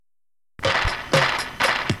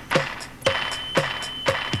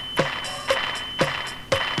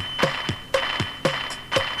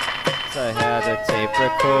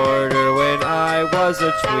recorder when I was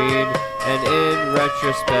a tween, and in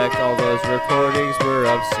retrospect all those recordings were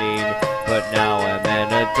obscene. But now I'm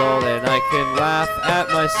an adult and I can laugh at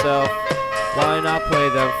myself. Why not play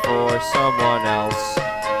them for someone else?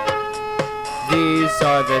 These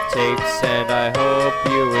are the tapes and I hope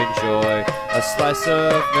you enjoy a slice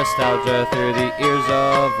of nostalgia through the ears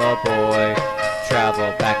of a boy.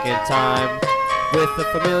 Travel back in time with a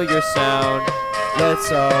familiar sound.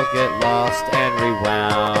 Let's all get lost and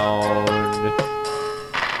rewound.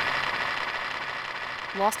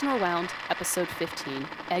 Lost and Rewound, Episode 15,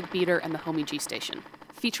 Egg Beater and the Homie G Station,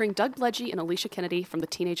 featuring Doug Bleggi and Alicia Kennedy from the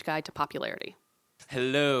Teenage Guide to Popularity.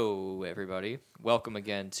 Hello, everybody. Welcome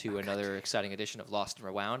again to another exciting edition of Lost and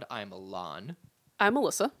Rewound. I'm Elann. I'm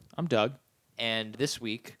Melissa. I'm Doug. And this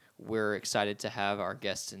week, we're excited to have our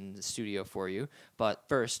guests in the studio for you. But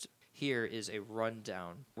first, here is a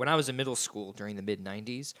rundown. When I was in middle school during the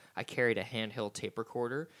mid-90s, I carried a handheld tape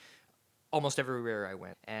recorder almost everywhere I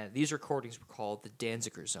went. And these recordings were called the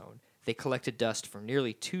Danziger Zone. They collected dust for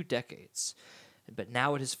nearly 2 decades. But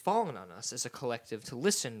now it has fallen on us as a collective to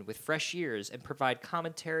listen with fresh ears and provide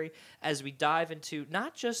commentary as we dive into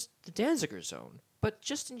not just the Danziger Zone, but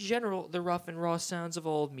just in general the rough and raw sounds of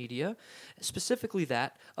old media, specifically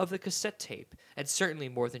that of the cassette tape, and certainly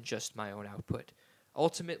more than just my own output.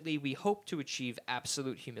 Ultimately, we hope to achieve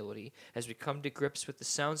absolute humility as we come to grips with the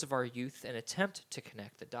sounds of our youth and attempt to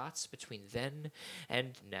connect the dots between then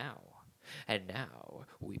and now. And now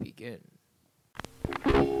we begin.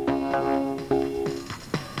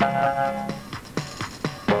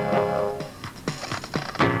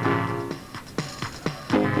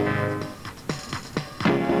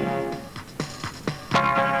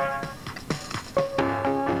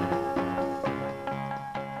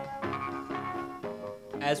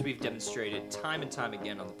 As we've demonstrated time and time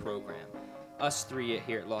again on the program, us three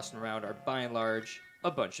here at Lost and Round are by and large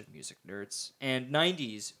a bunch of music nerds, and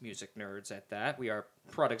 90s music nerds at that. We are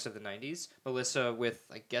products of the 90s. Melissa with,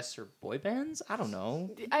 I guess, her boy bands? I don't know.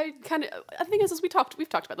 I think as we've talked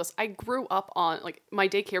about this, I grew up on, my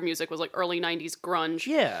daycare music was, early 90s grunge.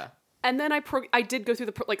 Yeah. And then I did go through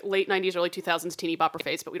the, late 90s, early 2000s teeny bopper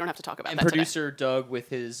phase, but we don't have to talk about that producer today. Doug with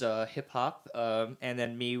his hip-hop, and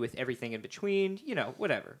then me with everything in between,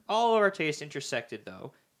 whatever. All of our tastes intersected,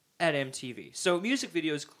 though, at MTV. So music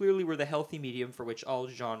videos clearly were the healthy medium for which all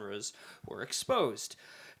genres were exposed.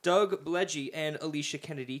 Doug Bleggi and Alicia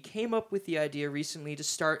Kennedy came up with the idea recently to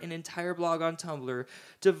start an entire blog on Tumblr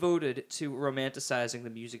devoted to romanticizing the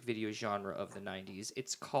music video genre of the 90s.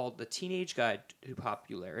 It's called The Teenage Guide to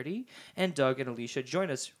Popularity, and Doug and Alicia join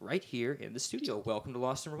us right here in the studio. Welcome to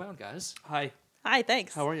Lost and Rewound, guys. Hi. Hi,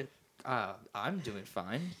 thanks. How are you? I'm doing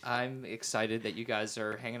fine. I'm excited that you guys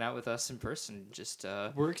are hanging out with us in person.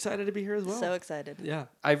 We're excited to be here as well. So excited. Yeah.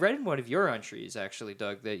 I read in one of your entries, actually,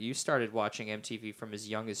 Doug, that you started watching MTV from as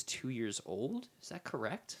young as 2 years old. Is that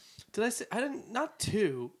correct? Did I say? I didn't. Not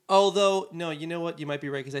 2. Although, no, you know what? You might be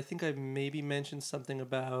right, because I think I maybe mentioned something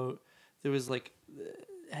about there was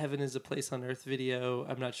Heaven is a Place on Earth video.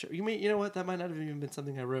 I'm not sure. You know what? That might not have even been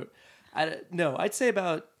something I wrote. No, I'd say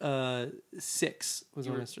about 6 was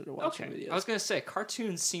when I started watching videos. I was going to say,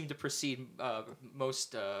 cartoons seem to precede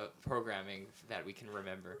most programming that we can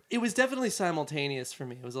remember. It was definitely simultaneous for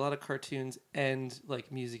me. It was a lot of cartoons and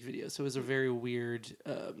music videos. So it was a very weird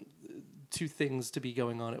 2 things to be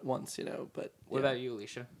going on at once, But What about you,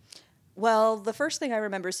 Alicia? Well, the first thing I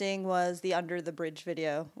remember seeing was the Under the Bridge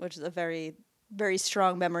video, which is a very, very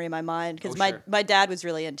strong memory in my mind, because my dad was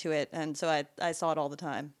really into it, and so I saw it all the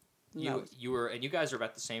time. You guys are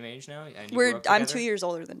about the same age now? And I'm 2 years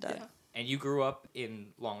older than Dad. Yeah. And you grew up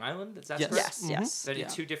in Long Island? Is that correct? Yes, yes. But in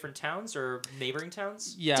 2 different towns or neighboring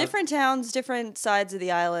towns? Yeah. Different towns, different sides of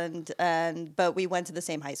the island, but we went to the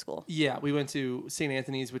same high school. Yeah, we went to St.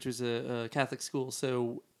 Anthony's, which was a Catholic school,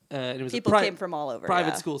 so and it was people came from all over.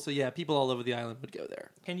 Private school, so people all over the island would go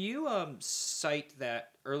there. Can you cite that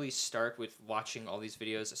early start with watching all these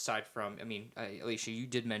videos, aside from, Alicia, you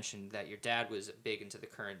did mention that your dad was big into the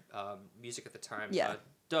current music at the time. Yeah.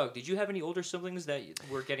 Doug, did you have any older siblings that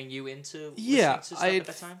were getting you into listening to stuff at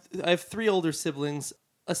that time? I have 3 older siblings.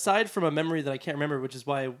 Aside from a memory that I can't remember, which is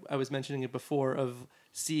why I was mentioning it before, of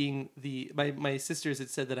seeing my sisters had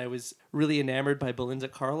said that I was really enamored by Belinda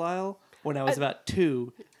Carlisle when I was about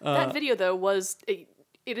 2. That video, though,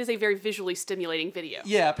 it is a very visually stimulating video.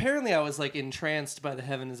 Yeah, apparently I was entranced by the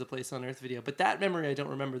Heaven is a Place on Earth video, but that memory I don't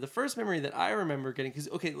remember. The first memory that I remember getting,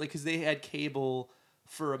 because they had cable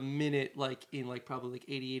for a minute, in probably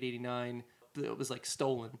 88, 89, it was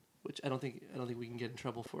stolen. which I don't think we can get in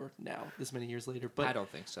trouble for now, this many years later. But I don't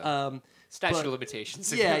think so. Statute of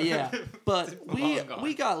limitations. Yeah. But Long gone.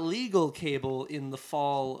 we got legal cable in the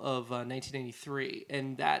fall of 1993,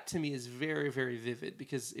 and that to me is very, very vivid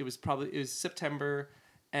because it was September,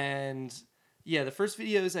 and yeah, the first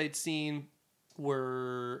videos I'd seen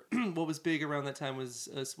were what was big around that time was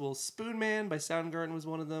Spoon Man by Soundgarden was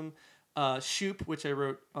one of them. Shoop, which I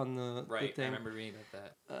wrote on the thing. I remember reading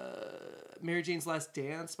about that. Mary Jane's Last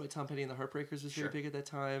Dance by Tom Petty and the Heartbreakers was very big at that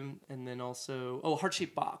time. And then also, Heart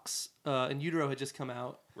Shaped Box and Utero had just come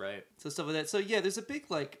out. Right. So stuff like that. So yeah, there's a big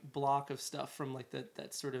like block of stuff from like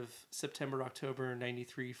that sort of September, October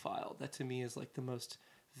 93 file that to me is like the most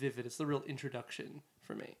vivid. It's the real introduction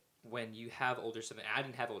for me. When you have older siblings, I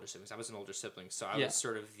didn't have older siblings. I was an older sibling, so I was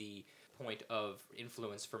sort of the point of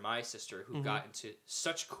influence for my sister who got into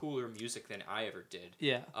such cooler music than I ever did.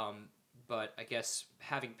 Yeah. But I guess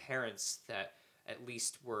having parents that at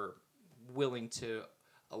least were willing to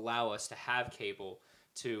allow us to have cable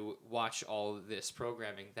to watch all of this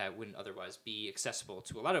programming that wouldn't otherwise be accessible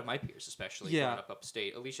to a lot of my peers, especially growing up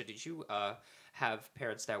upstate. Alicia, did you have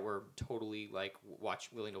parents that were totally like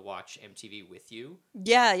willing to watch MTV with you?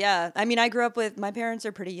 Yeah. I mean, I grew up with, my parents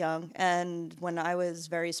are pretty young, and when I was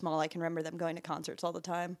very small, I can remember them going to concerts all the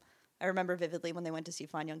time. I remember vividly when they went to see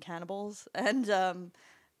Fine Young Cannibals, and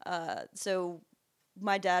so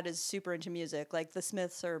my dad is super into music. Like the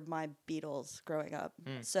Smiths are my Beatles growing up,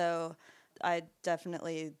 so I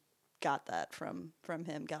definitely got that from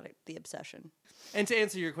him, got it, the obsession. And to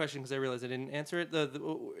answer your question, because I realized I didn't answer it,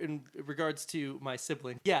 in regards to my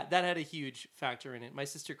sibling, yeah, that had a huge factor in it. My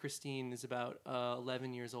sister Christine is about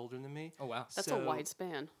 11 years older than me. Oh, wow. That's a wide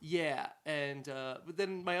span. Yeah, and but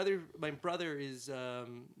then my brother is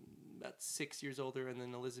about 6 years older, and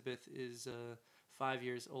then Elizabeth is 5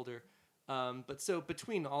 years older. But so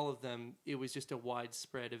between all of them, it was just a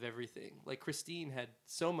widespread of everything. Like Christine had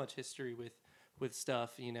so much history with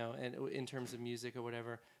stuff, you know, and in terms of music or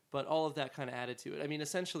whatever. But all of that kind of added to it. I mean,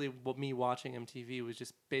 essentially, me watching MTV was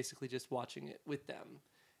just basically just watching it with them,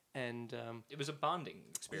 and it was a bonding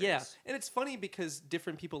experience. Yeah, and it's funny because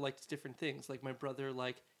different people liked different things. Like my brother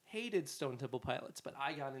hated Stone Temple Pilots, but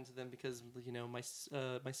I got into them because my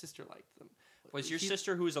sister liked them. Was your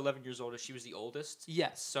sister, who was 11 years older, she was the oldest?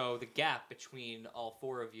 Yes. So the gap between all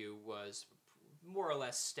four of you was more or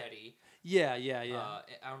less steady. Yeah.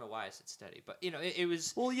 I don't know why I said steady, but it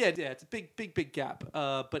was. Well, yeah, it's a big gap.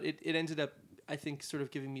 But it ended up, I think, sort of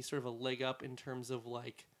giving me sort of a leg up in terms of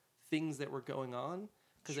like things that were going on,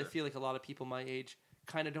 because I feel like a lot of people my age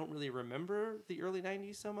kind of don't really remember the early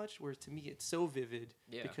 90s so much, whereas to me it's so vivid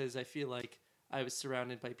because I feel like I was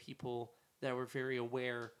surrounded by people that were very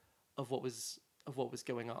aware of what was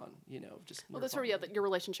going on, just. Well, that's where your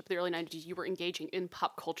relationship with the early 90s, you were engaging in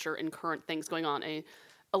pop culture and current things going on.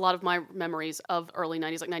 A lot of my memories of early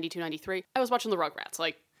 90s, like 92, 93, I was watching the Rugrats,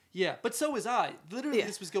 Yeah, but so was I. Literally,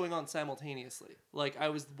 this was going on simultaneously. Like, I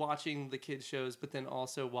was watching the kids' shows, but then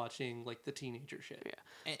also watching, like, the teenager shit.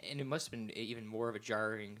 Yeah. And it must have been even more of a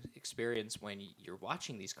jarring experience when you're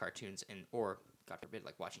watching these cartoons or, God forbid,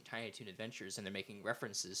 like watching Tiny Toon Adventures, and they're making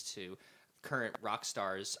references to current rock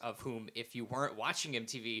stars of whom, if you weren't watching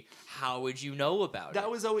MTV, how would you know about it? That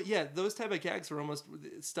was always, those type of gags were almost,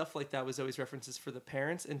 stuff like that was always references for the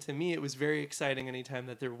parents, and to me it was very exciting anytime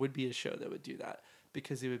that there would be a show that would do that,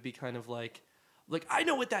 because it would be kind of like I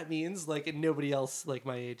know what that means, and nobody else like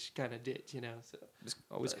my age kind of did, so. It was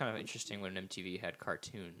always kind of interesting when MTV had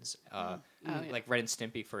cartoons, like Ren and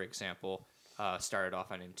Stimpy, for example, started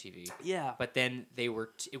off on MTV. Yeah. But then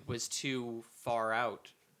it was too far out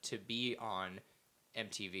to be on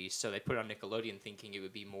MTV, so they put it on Nickelodeon, thinking it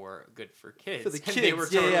would be more good for kids. For the kids, and they were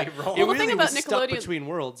totally wrong. It Well, the thing really about was stuck Nickelodeon- between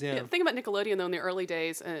worlds. The thing about Nickelodeon, though, in the early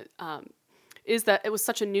days, is that it was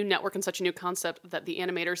such a new network and such a new concept that the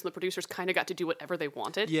animators and the producers kind of got to do whatever they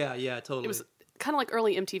wanted. Yeah, totally. It was kind of like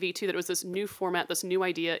early MTV, too, that it was this new format, this new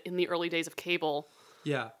idea in the early days of cable.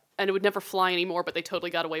 Yeah. And it would never fly anymore, but they totally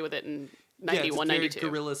got away with it in 91, it's 92.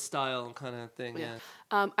 guerrilla style kind of thing, yeah.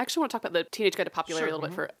 I actually want to talk about the Teenage Guide to Popularity a little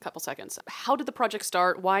bit for a couple seconds. How did the project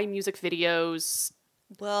start? Why music videos?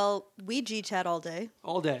 Well, we G-chat all day.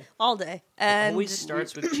 All day. It And always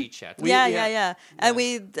starts with G-chat. Yeah. And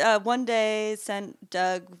we one day sent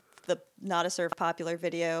Doug the Not a Surf Popular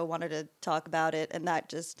video, wanted to talk about it, and that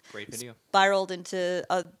just Great video. spiraled into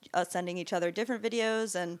us sending each other different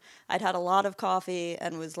videos, and I'd had a lot of coffee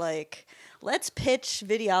and was like, let's pitch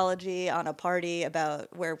videology on a party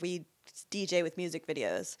about where we DJ with music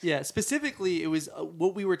videos. Yeah, specifically, it was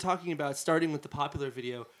what we were talking about, starting with the popular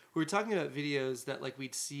video. We were talking about videos that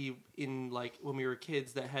we'd see in when we were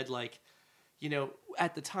kids that had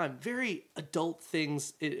at the time, very adult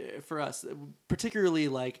things for us, particularly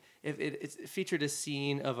like if it featured a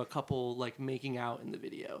scene of a couple like making out in the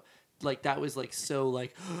video. Like that was like so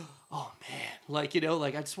like, oh man, like,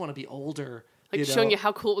 like I just want to be older. Like showing you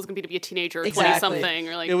how cool it was going to be a teenager, Exactly. 20-something,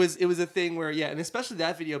 or like it was a thing where and especially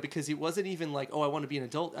that video because it wasn't even like, oh, I want to be an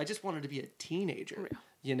adult. I just wanted to be a teenager.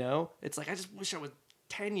 Yeah. It's like I just wish I was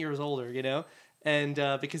 10 years older. And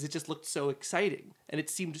because it just looked so exciting and it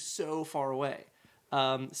seemed so far away.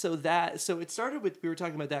 So it started with we were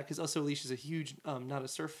talking about that because also Alicia's a huge Not a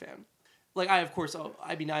Surf fan. Like I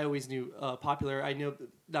always knew Popular. I know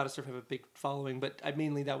Not a Surf have a big following, but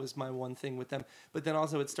that was my one thing with them. But then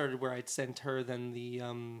also it started where I'd sent her then the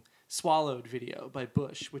Swallowed video by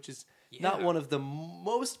Bush, which is not one of the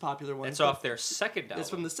most popular ones. It's off their second album. It's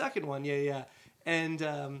from the second one, yeah. And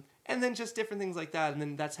then just different things like that. And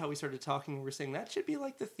then that's how we started talking. We were saying that should be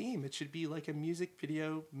like the theme. It should be like a music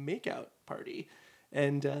video makeout party.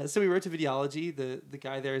 And so we wrote to Videology. The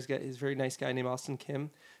guy there is a very nice guy named Austin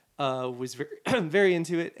Kim. Was very, very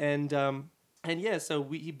into it, so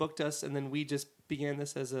he booked us, and then we just began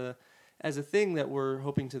this as a thing that we're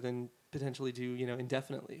hoping to then potentially do,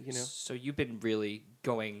 indefinitely. So you've been really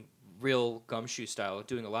going real Gumshoe style,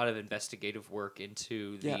 doing a lot of investigative work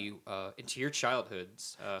into into your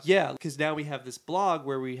childhoods. Because now we have this blog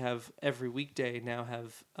where we have every weekday now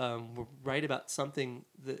we'll write about something,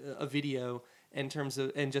 a video. In terms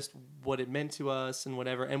of and just what it meant to us and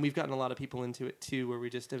whatever, and we've gotten a lot of people into it too, where we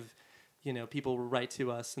just have, people write to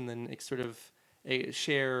us and then sort of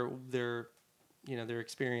share their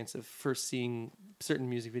experience of first seeing certain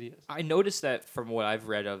music videos. I noticed that from what I've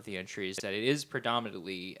read of the entries that it is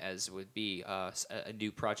predominantly, as would be a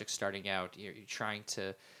new project starting out. You're trying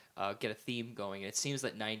to get a theme going, and it seems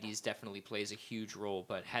that 90s definitely plays a huge role.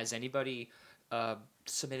 But has anybody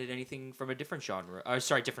submitted anything from a different genre?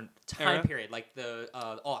 Different time period, like the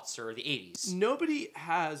aughts or the 80s? Nobody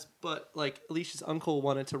has, but like Alicia's uncle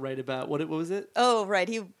wanted to write about what was it? Oh, right.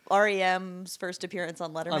 REM's first appearance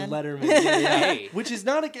on Letterman. On Letterman, yeah. Which is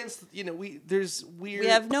not against, we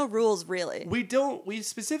have no rules really. We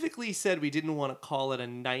specifically said we didn't want to call it a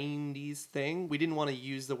 90s thing. We didn't want to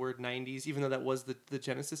use the word 90s, even though that was the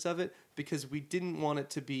genesis of it, because we didn't want it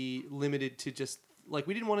to be limited to just, like,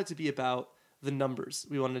 we didn't want it to be about the numbers.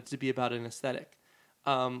 We wanted it to be about an aesthetic,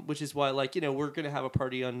 which is why, like, we're going to have a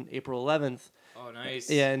party on April 11th. Oh,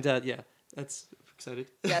 nice. And, that's excited.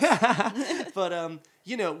 Yes. But,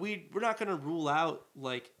 we're not going to rule out,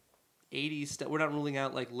 like, 80s stuff. We're not ruling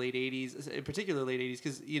out, like, late 80s, in particular late 80s,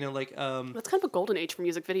 because, that's kind of a golden age for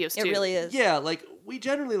music videos, too. It really is. Yeah, like, we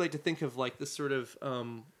generally like to think of, like, the sort of,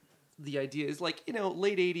 the idea is, like,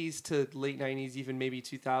 late 80s to late 90s, even maybe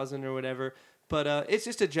 2000 or whatever. But it's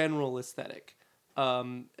just a general aesthetic.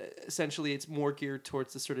 Essentially, it's more geared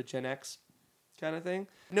towards the sort of Gen X kind of thing.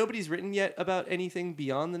 Nobody's written yet about anything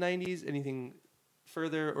beyond the 90s, anything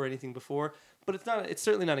further or anything before. But it's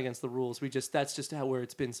certainly not against the rules. That's just where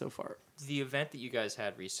it's been so far. The event that you guys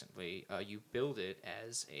had recently, you billed it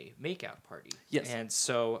as a makeout party. Yes. And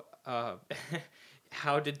so,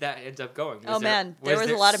 how did that end up going? There was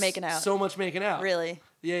a lot of making out. So much making out. Really.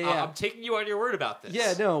 Yeah. I'm taking you on your word about this.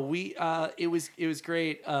 Yeah, no, it was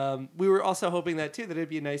great. We were also hoping that it'd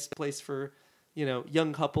be a nice place for,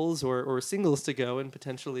 young couples or singles to go and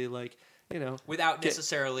potentially, like, without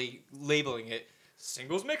necessarily labeling it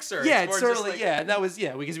singles mixer. Yeah, it's certainly, that was,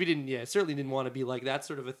 because we certainly didn't want to be like that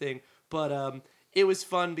sort of a thing. But it was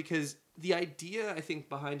fun because the idea, I think,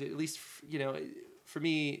 behind it, at least, for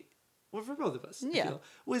me, well, for both of us, I feel,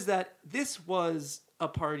 was that this was a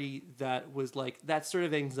party that was like that sort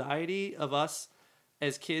of anxiety of us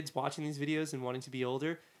as kids watching these videos and wanting to be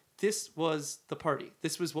older. This was the party.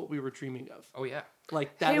 This was what we were dreaming of. Oh, yeah.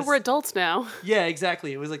 Like that. Hey, we're adults now. Yeah,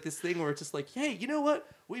 exactly. It was like this thing where it's just like, hey, you know what?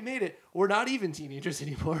 We made it. We're not even teenagers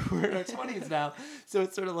anymore. We're in our 20s now. So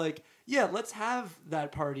it's sort of like, yeah, let's have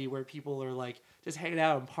that party where people are like just hanging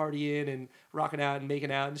out and partying and rocking out and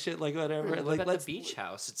making out and shit, like whatever. What like, about the beach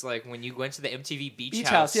house? It's like when you went to the MTV Beach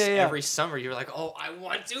House every summer, you're like, oh, I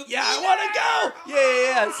want to. Yeah, I want to go.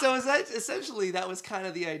 Yeah. So essentially, that was kind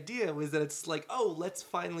of the idea, was that it's like, oh, let's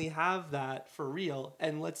finally have that for real,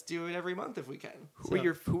 and let's do it every month if we can.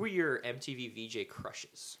 Who were your MTV VJ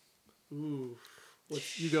crushes? Ooh,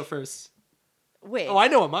 you go first. Wait. Oh, I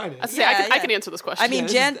know what mine is. I can answer this question. I mean,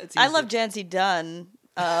 that's I love Jancy Dunn,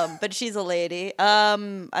 but she's a lady.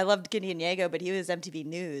 I loved Gideon Yago, but he was MTV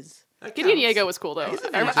News. Gideon Yago was cool, though.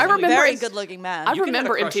 I remember very good-looking man. I You can have a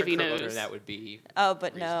remember crush on MTV Kurt News. Loder, that would be Oh,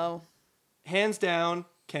 but no. Hands down,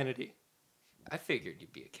 Kennedy. I figured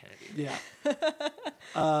you'd be a Kennedy.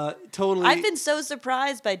 Yeah. Totally. I've been so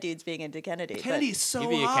surprised by dudes being into Kennedy. Kennedy's so You'd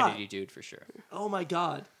be a hot. Kennedy dude for sure. Oh my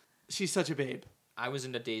God, she's such a babe. I was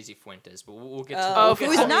into Daisy Fuentes, but we'll get to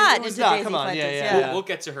Who's not Who's into not? Daisy Come on, Fuentes? yeah. We'll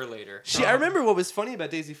get to her later. I remember what was funny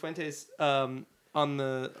about Daisy Fuentes on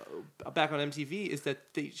the back on MTV is that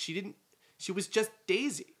she was just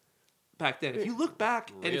Daisy back then. If you look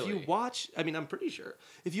back and if you Really? watch, I mean, I'm pretty sure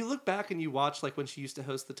if you look back and you watch like when she used to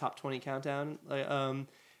host the Top 20 Countdown,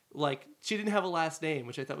 like she didn't have a last name,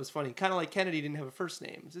 which I thought was funny. Kind of like Kennedy didn't have a first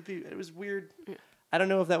name. It was weird. I don't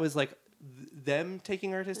know if that was like them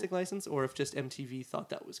taking artistic license or if just MTV thought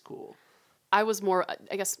that was cool. I was more,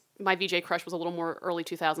 I guess my VJ crush was a little more early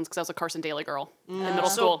 2000s because I was a Carson Daly girl in middle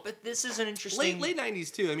school. But this is an interesting... Late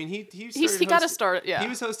 90s too. I mean, he He got to start, yeah. He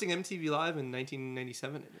was hosting MTV Live in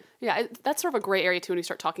 1997. Yeah, that's sort of a gray area too when you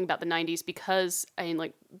start talking about the 90s because, I mean,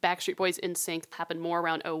 like, Backstreet Boys NSYNC happened more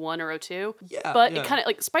around 01 or 02. Yeah. But it kind of,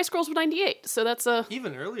 like, Spice Girls were 98, so that's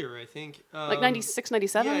even earlier, I think. like 96,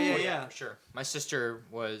 97? Yeah. For sure. My sister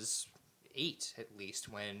was 8 at least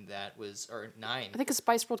when that was, or 9. I think a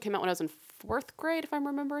Spice World came out when I was in 4th grade, if I'm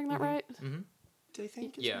remembering that right. I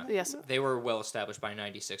think. Yeah. Yes. They were well established by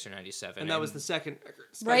 96 or 97. And that was the second record.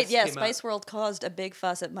 Right, yeah. came Spice out. World caused a big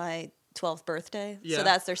fuss at my 12th birthday. Yeah. So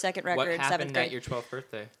that's their second record, What 7th happened grade. at your 12th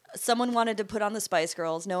birthday? Someone wanted to put on the Spice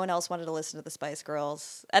Girls. No one else wanted to listen to the Spice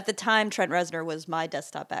Girls. At the time, Trent Reznor was my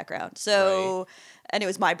desktop background. So, and it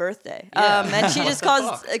was my birthday. Yeah. And she just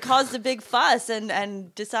What the caused a big fuss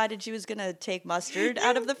and decided she was going to take mustard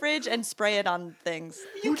out of the fridge and spray it on things.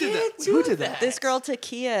 Who did that? Who did that? This girl,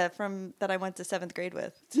 Takia, that I went to 7th grade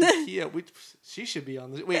with. Yeah, she should be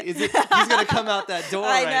on the. Wait, is it? He's gonna come out that door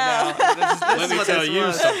I right know. now. This Let is me what tell this you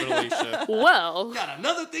was. something, Alicia. Well, Got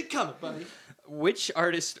another thing coming, buddy. Which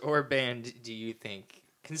artist or band do you think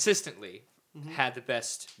consistently had the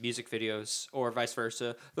best music videos, or vice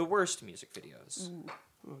versa, the worst music videos?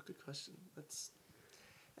 Oh, good question. That's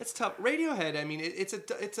tough. Radiohead. I mean, it's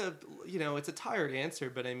a tired answer,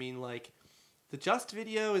 but I mean, like, the Just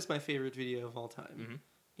video is my favorite video of all time.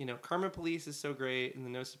 You know, Karma Police is so great, and the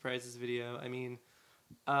No Surprises video. I mean,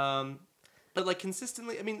 but like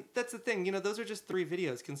consistently, I mean, that's the thing. You know, those are just 3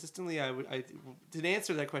 videos. Consistently, to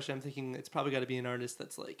answer that question, I'm thinking it's probably got to be an artist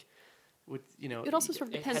that's like, with it also sort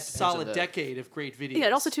of depends. solid on the- decade of great videos. Yeah,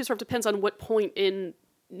 it also too sort of depends on what point in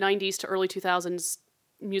 90s to early 2000s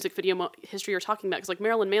music video history you're talking about. Because like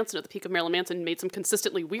Marilyn Manson, at the peak of Marilyn Manson, made some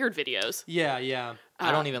consistently weird videos. Yeah.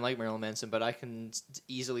 I don't even like Marilyn Manson, but I can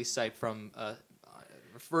easily cite from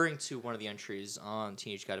referring to one of the entries on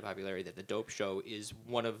Teenage Guide to Popularity that The Dope Show is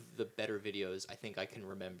one of the better videos I think I can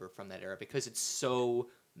remember from that era because it's so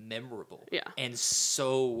memorable and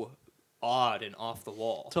so odd and off the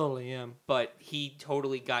wall. Totally, yeah. But he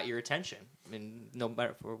totally got your attention, and no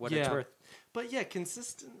matter for what it's worth. But yeah,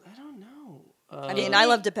 consistent. I don't know. I mean, I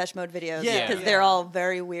love Depeche Mode videos Yeah. because they're all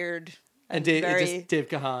very weird. and Dave very, Dave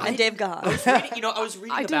Gahan. and Dave Gahan. I was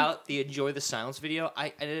reading about the Enjoy the Silence video,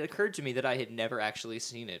 and it occurred to me that I had never actually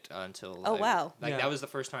seen it until. Oh, wow. That was the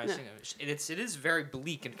first time I've seen it. And it is very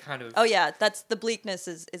bleak and kind of. Oh yeah, that's the bleakness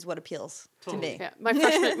is what appeals to me. Yeah,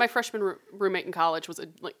 my freshman roommate in college was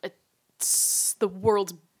the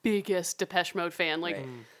world's biggest Depeche Mode fan, like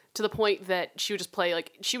to the point that she would just play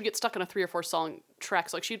she would get stuck on a 3 or 4 song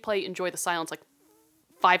tracks. Like she'd play Enjoy the Silence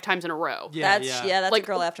 5 times in a row. That's a Like,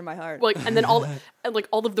 girl after my heart. And then all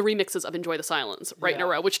of the remixes of Enjoy the Silence in a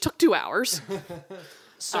row, which took 2 hours.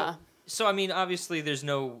 So I mean, obviously, there's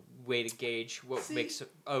no way to gauge what makes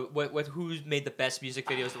who's made the best music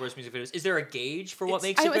videos, the worst music videos. Is there a gauge for what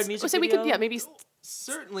makes a good music video? We could maybe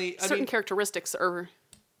Certainly, certain characteristics are.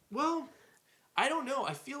 Well, I don't know.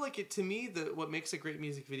 I feel like to me, what makes a great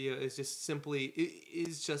music video is just simply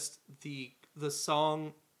the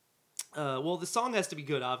song. The song has to be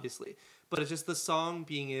good, obviously, but it's just the song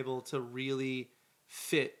being able to really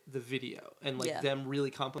fit the video and them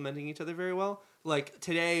really complementing each other very well. Like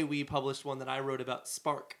today, we published one that I wrote about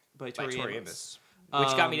Spark by Tori Amos.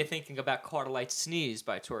 Which got me to thinking about Caught-a-Light Sneeze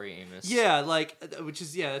by Tori Amos. Yeah,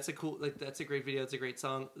 that's a cool, that's a great video. It's a great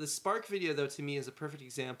song. The Spark video, though, to me is a perfect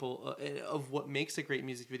example of what makes a great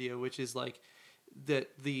music video, which is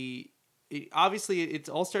obviously it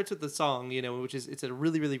all starts with the song, which is, it's a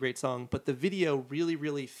really, really great song, but the video really,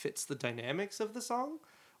 really fits the dynamics of the song,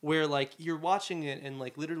 where you're watching it and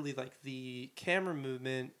literally the camera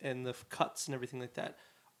movement and the cuts and everything like that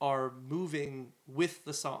are moving with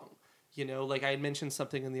the song. I had mentioned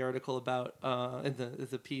something in the article about in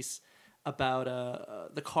the piece about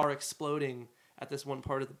the car exploding at this one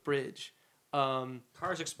part of the bridge.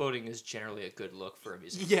 Cars exploding is generally a good look for a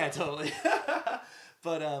music video. Yeah, totally.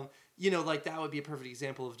 But that would be a perfect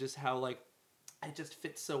example of just how it just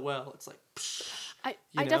fits so well. It's like, I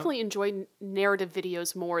know? definitely enjoy narrative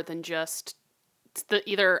videos more than just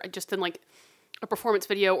either just in like a performance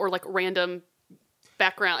video or like random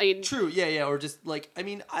background. I mean, true, yeah, or just like, I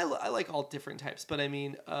mean, I like all different types, but I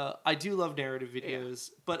mean, I do love narrative videos,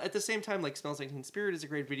 but at the same time, like Smells Like Teen Spirit is a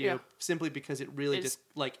great video simply because it really just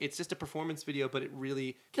like, it's just a performance video, but it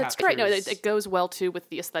really that's captures... great. No, it goes well too with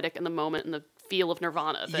the aesthetic and the moment and the feel of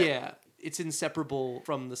Nirvana. Yeah, it's inseparable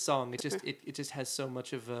from the song. It just it just has so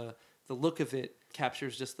much of the look of it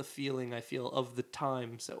captures just the feeling, I feel, of the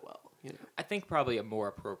time so well. You know? I think probably a more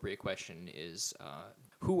appropriate question is,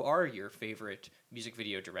 who are your favorite music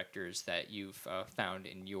video directors that you've found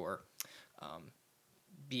in your,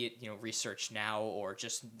 be it research now or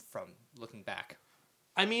just from looking back?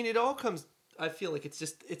 I mean, it all comes. I feel like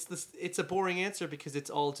it's a boring answer because it's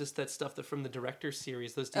all just that stuff that from the director's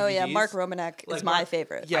series, those DVDs. Oh yeah, Mark Romanek is my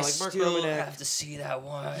favorite. Yeah, I like Mark still Romanek. have to see that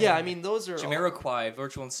one. Yeah, I mean those are Jamiroquai,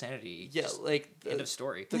 Virtual Insanity. Yeah, like end of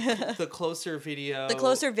story. The Closer video. The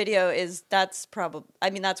Closer video that's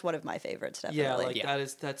one of my favorites, definitely. Yeah,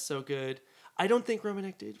 that's so good. I don't think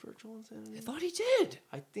Romanek did Virtual Insanity. I thought he did.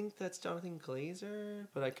 I think that's Jonathan Glazer,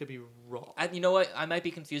 but I could be wrong. You know what? I might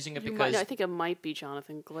be confusing it because I think it might be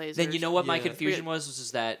Jonathan Glazer. then you know what my confusion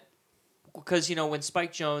was that because when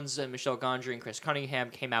Spike Jonze and Michelle Gondry and Chris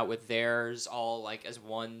Cunningham came out with theirs all like as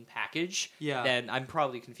one package, then I'm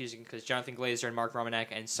probably confusing because Jonathan Glazer and Mark Romanek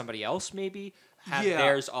and somebody else maybe have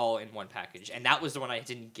theirs all in one package, and that was the one I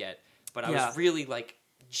didn't get. But I was really like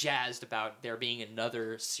jazzed about there being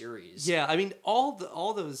another series. Yeah, I mean all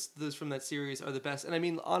those from that series are the best, and I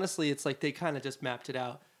mean honestly, it's like they kind of just mapped it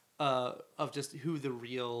out of just who the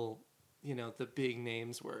real the big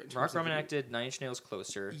names were. Mark Romanek did Nine Inch Nails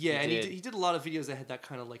Closer. Yeah, he did a lot of videos that had that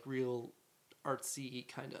kind of like real artsy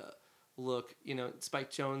kind of look.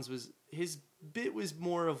 Spike Jonze his bit was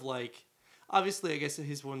more of like, obviously I guess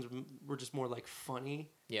his ones were just more like funny.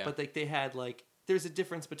 Yeah, but like they had like. There's a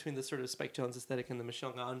difference between the sort of Spike Jonze aesthetic and the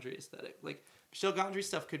Michelle Gondry aesthetic. Like, Michelle Gondry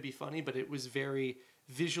stuff could be funny, but it was very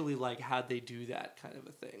visually like, how'd they do that kind of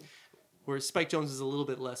a thing. Whereas Spike Jonze is a little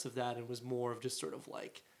bit less of that and was more of just sort of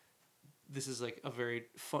like, this is like a very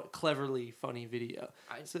cleverly funny video.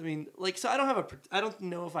 I don't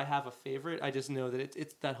know if I have a favorite. I just know that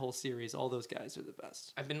it's that whole series. All those guys are the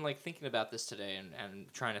best. I've been like thinking about this today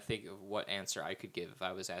and trying to think of what answer I could give if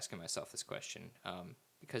I was asking myself this question.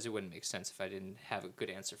 Because it wouldn't make sense if I didn't have a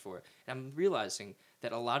good answer for it. And I'm realizing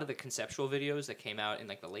that a lot of the conceptual videos that came out in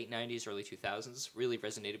like the late 90s, early 2000s really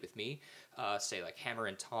resonated with me. Say like Hammer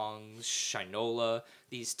and Tongs, Shinola,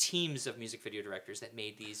 these teams of music video directors that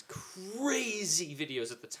made these crazy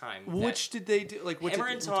videos at the time. Which did they do? Like Hammer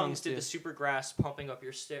and Tongs did the Supergrass pumping up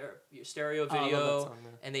your stereo video, song,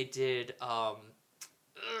 and they did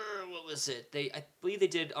what was it? I believe they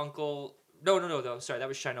did Uncle. No. Sorry, that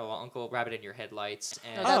was Shinola, Uncle Rabbit in Your Headlights.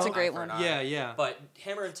 And that's a great one. Yeah. But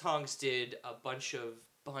Hammer and Tongs did a bunch of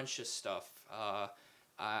stuff.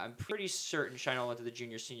 I'm pretty certain Shinola did the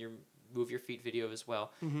Junior Senior Move Your Feet video as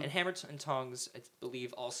well. Mm-hmm. And Hammer and Tongs, I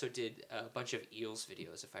believe, also did a bunch of Eels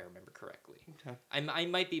videos, if I remember correctly. Okay. I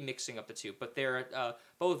might be mixing up the two, but they're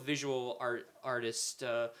both visual artist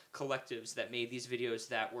collectives that made these videos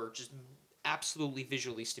that were just absolutely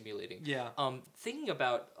visually stimulating. Yeah. Thinking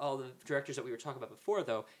about all the directors that we were talking about before,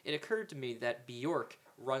 though, it occurred to me that Bjork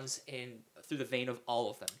runs through the vein of all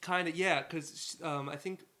of them. Kind of, yeah, because I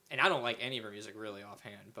think... And I don't like any of her music really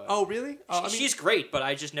offhand. But oh, really? She's great, but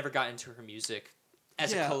I just never got into her music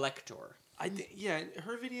as a collector.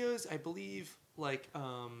 Her videos, I believe, like...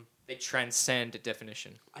 they transcend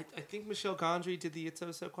definition. I think Michelle Gondry did the It's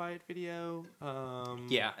Oh So Quiet video.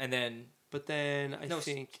 And then... But then I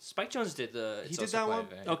think Spike Jonze did the. He did that one.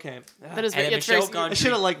 Okay, that is very. Michelle Gondry, I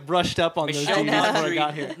should have like brushed up on those before I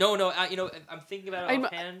got here. No. I'm thinking about it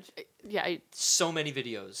offhand. So many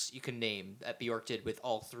videos you can name that Bjork did with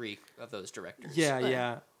all three of those directors.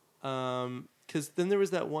 Yeah. Because then there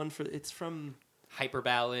was that one it's from. Hyper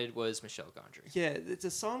Ballad was Michelle Gondry. Yeah, it's a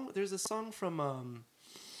song. There's a song from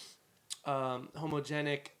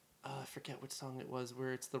Homogenic. I forget which song it was,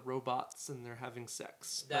 where it's the robots and they're having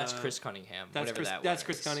sex. That's Chris Cunningham. That's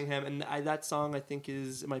Chris Cunningham, and that song I think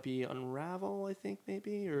it might be Unravel. I think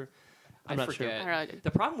maybe, or I'm not sure.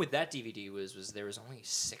 The problem with that DVD was there was only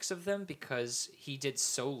 6 of them because he did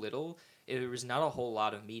so little. There was not a whole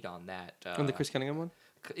lot of meat on that. On the Chris Cunningham one.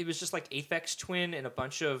 It was just like Aphex Twin and a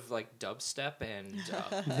bunch of like dubstep, and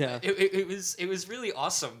yeah, it was really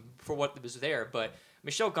awesome for what was there, but.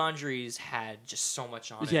 Michelle Gondry's had just so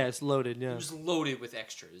much on it. Yeah, it's loaded, yeah. It was loaded with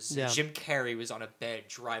extras. Yeah. Jim Carrey was on a bed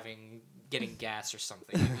getting gas or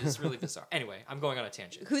something. It was really bizarre. Anyway, I'm going on a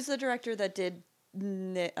tangent. Who's the director that did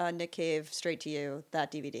Nick Cave, Straight to You,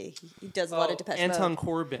 that DVD. He does a lot of Depeche Anton Mode.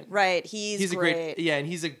 Corbin. Right, he's a great. and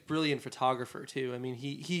he's a brilliant photographer too. I mean,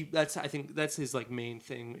 I think that's his like main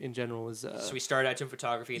thing in general is. So we started out doing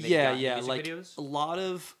photography, and then you got music like videos. a lot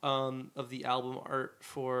of the album art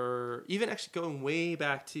for even actually going way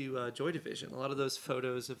back to Joy Division. A lot of those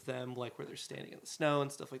photos of them, like where they're standing in the snow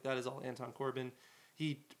and stuff like that, is all Anton Corbin.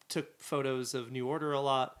 He took photos of New Order a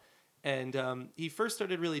lot. And he first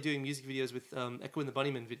started really doing music videos with Echo and the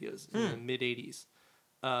Bunnymen videos in the mid 80s.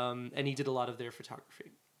 And he did a lot of their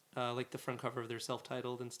photography, like the front cover of their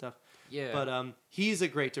self-titled and stuff. Yeah. But he's a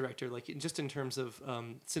great director, like just in terms of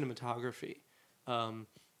cinematography.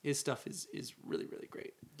 His stuff is really, really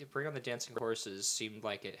great. Yeah, Bring on the Dancing Horses seemed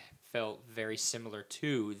like it felt very similar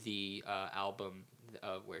to the album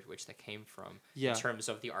which that came from in terms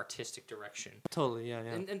of the artistic direction. Totally, yeah.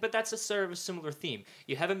 But that's a sort of a similar theme.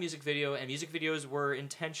 You have a music video, and music videos were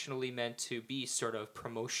intentionally meant to be sort of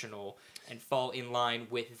promotional and fall in line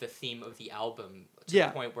with the theme of the album to the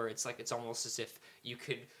point where it's almost as if you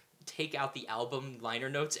could take out the album liner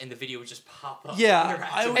notes and the video would just pop up. Yeah,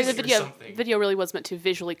 And the video really was meant to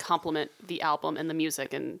visually complement the album and the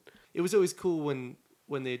music, and it was always cool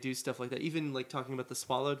when they do stuff like that. Even like talking about the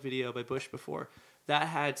Swallowed video by Bush before. That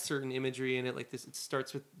had certain imagery in it, like this. It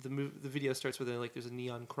starts with the video starts with like there's a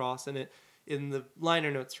neon cross in it. In the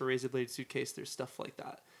liner notes for Razor Blade Suitcase, there's stuff like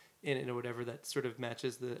that in it or whatever that sort of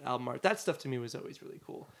matches the album art. That stuff to me was always really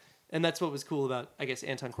cool, and that's what was cool about I guess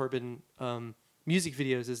Anton Corbin music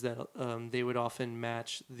videos is that they would often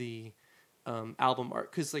match the album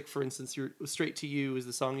art. Because like for instance, your Straight to You is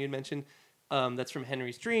the song you had mentioned. That's from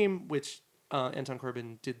Henry's Dream, which Anton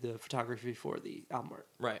Corbin did the photography for the album art.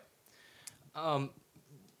 Right.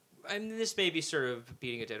 And this may be sort of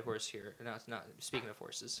beating a dead horse here. Not speaking of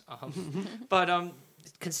horses. But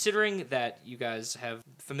considering that you guys have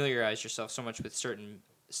familiarized yourself so much with certain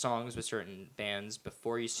songs, with certain bands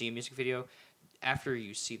before you see a music video, after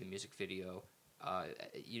you see the music video,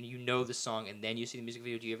 you know the song and then you see the music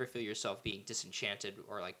video, do you ever feel yourself being disenchanted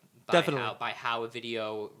or like by how a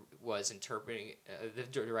video was interpreting, the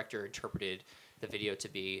director interpreted the video to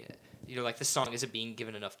be, like the song isn't being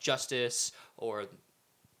given enough justice, or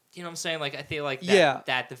you know what I'm saying? Like I feel like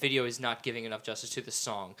that the video is not giving enough justice to the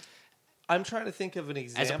song. I'm trying to think of an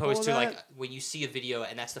example. As opposed to like when you see a video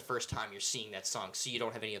and that's the first time you're seeing that song, so you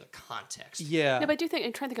don't have any other context. Yeah. No, but I do think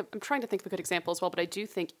I'm trying to think of a good example as well. But I do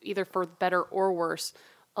think either for better or worse,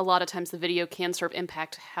 a lot of times the video can sort of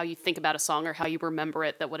impact how you think about a song or how you remember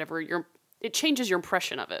it. It changes your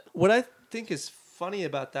impression of it. What I think is funny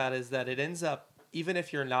about that is that it ends up, even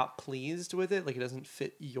if you're not pleased with it, like it doesn't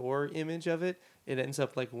fit your image of it, it ends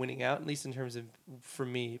up like winning out, at least in terms of for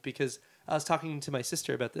me, because I was talking to my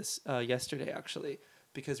sister about this yesterday actually,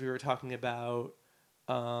 because we were talking about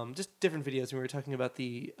just different videos. And we were talking about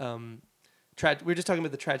the we were just talking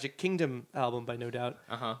about the Tragic Kingdom album by No Doubt,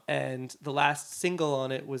 and the last single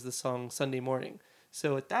on it was the song Sunday Morning.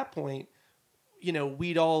 So at that point,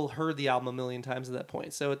 we'd all heard the album a million times at that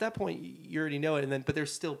point. So at that point, you already know it. But they're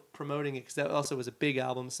still promoting it because that also was a big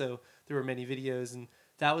album. So there were many videos, and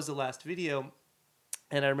that was the last video.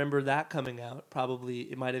 And I remember that coming out. Probably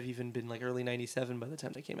it might have even been like early '97 by the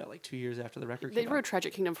time they came out, like 2 years after the record. They wrote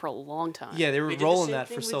Tragic Kingdom for a long time. Yeah, they were rolling that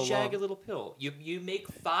for so long. Jagged Little Pill. You make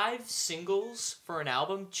 5 singles for an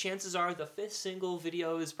album. Chances are the 5th single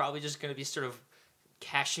video is probably just going to be sort of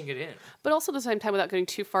cashing it in. But also at the same time, without getting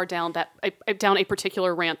too far down down a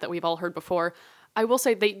particular rant that we've all heard before, I will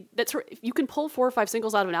say if you can pull 4 or 5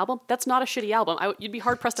 singles out of an album, that's not a shitty album. You'd be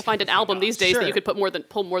hard pressed to find an album these days that you could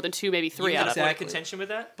pull more than 2, maybe 3 out of. You have contention with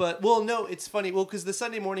that? But no, it's funny. Well, because the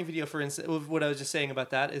Sunday Morning video, for instance, what I was just saying about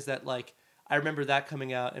that is that like I remember that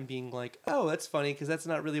coming out and being like, oh, that's funny because that's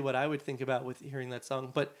not really what I would think about with hearing that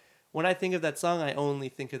song. But when I think of that song, I only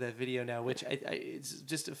think of that video now, which it's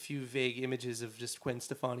just a few vague images of just Gwen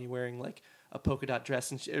Stefani wearing like a polka dot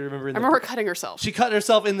dress, and I remember her cutting herself. She cut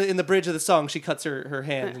herself in the bridge of the song. She cuts her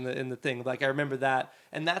hand in the thing. Like I remember that,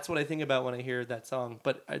 and that's what I think about when I hear that song.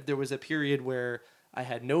 But there was a period where I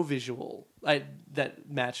had no visual that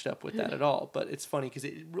matched up with that at all. But it's funny because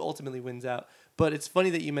it ultimately wins out. But it's funny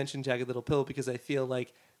that you mentioned Jagged Little Pill because I feel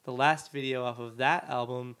like the last video off of that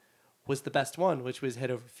album was the best one, which was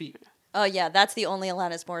Head Over Feet. Oh, yeah, that's the only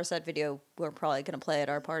Alanis Morissette video we're probably going to play at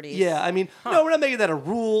our parties. Yeah, I mean, no, we're not making that a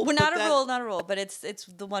rule. Well, not a rule, but it's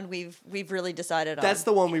the one we've really decided on. That's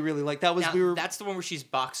the one we really like. That's the one where she's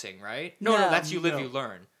boxing, right? No, that's You Live, You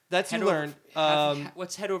Learn. That's You Learn.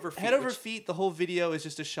 What's Head Over Feet? Head Over Feet, the whole video is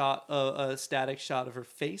just a static shot of her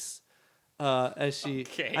face. as she.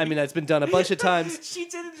 Okay. I mean, that's been done a bunch of times. She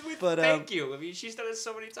did it with But, thank you. I mean, she's done it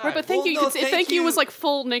so many times. Right, but thank Well, you. no, You could say thank you was like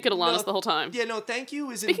full naked Alanis No, the whole time. Yeah, no, thank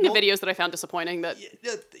you is Speaking of videos that I found disappointing, that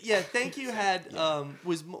Yeah, thank you had had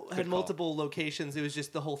call. multiple locations. It was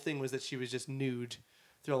just the whole thing was that she was just nude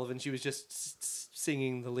through all of it. And she was just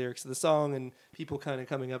singing the lyrics of the song, and people kind of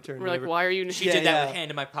coming up to her. And we're like, whatever. why are you? She Yeah, did that yeah. with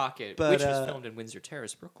Hand in My Pocket, But, which was filmed in Windsor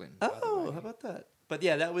Terrace, Brooklyn. by the Oh, way. how about that? But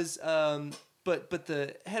yeah, that was. But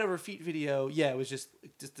the head over feet video, yeah, it was just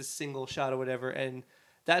a single shot or whatever, and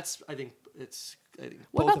that's I think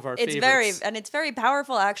both of our favorites. It's very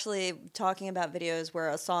powerful actually talking about videos where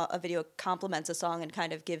a video complements a song and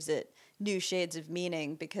kind of gives it new shades of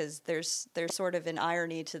meaning, because there's sort of an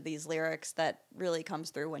irony to these lyrics that really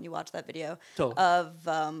comes through when you watch that video. Totally.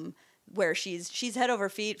 Of where she's head over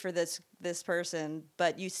feet for this person,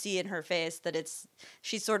 but you see in her face that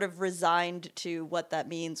she's sort of resigned to what that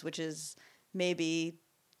means, which is maybe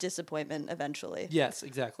disappointment eventually. Yes,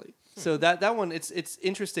 exactly. So that one, it's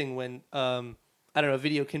interesting when I don't know, a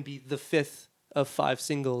video can be the 5th of 5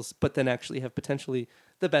 singles, but then actually have potentially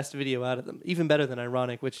the best video out of them, even better than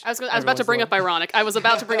Ironic. Which I was about to bring up Ironic. I was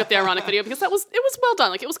about to bring up the Ironic video because it was well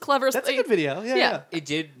done. Like, it was clever. That's a good video. Yeah. It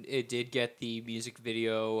did get the music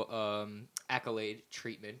video accolade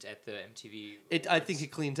treatment at the MTV. I think it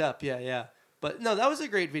cleaned up. Yeah. But no, that was a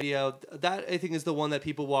great video. That I think is the one that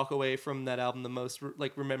people walk away from that album the most,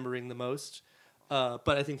 like remembering the most. But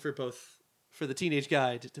I think for the Teenage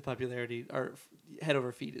Guide to popularity, our Head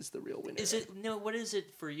Over Feet is the real winner. What is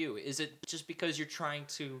it for you? Is it just because you're trying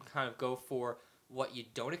to kind of go for what you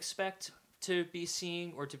don't expect to be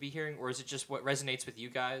seeing or to be hearing, or is it just what resonates with you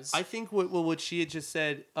guys? I think what she had just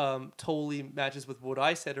said totally matches with what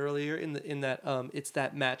I said earlier in that it's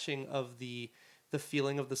that matching of the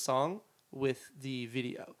feeling of the song with the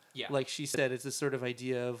video. Yeah. Like she said, it's this sort of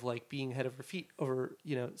idea of like being head over feet over,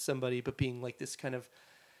 somebody, but being like this kind of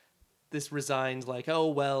this resigned, like, oh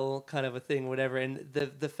well, kind of a thing, whatever. And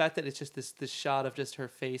the fact that it's just this shot of just her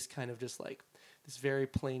face, kind of just like this very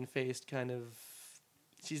plain faced kind of,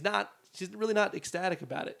 she's really not ecstatic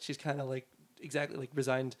about it. She's kind of like exactly like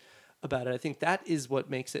resigned about it. I think that is what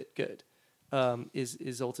makes it good.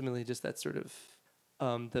 Is ultimately just that sort of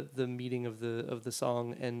the meeting of the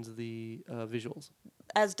song and the visuals.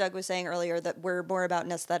 As Doug was saying earlier, that we're more about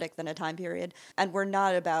an aesthetic than a time period, and we're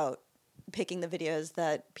not about picking the videos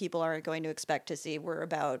that people aren't going to expect to see. We're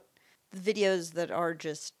about the videos that are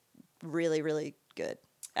just really, really good.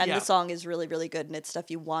 And Yeah. the song is really, really good, and it's stuff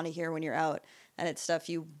you want to hear when you're out, and it's stuff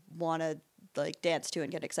you want to like dance to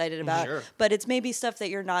and get excited about. Sure. But it's maybe stuff that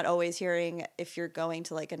you're not always hearing if you're going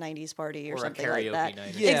to like a 90s party or Or a something like karaoke that.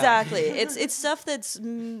 night. Yeah. Exactly. It's stuff that's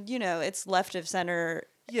it's left of center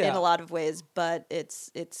in Yeah. a lot of ways, but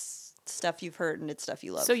it's stuff you've heard and it's stuff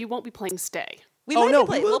you love. so you won't be playing Stay. We'll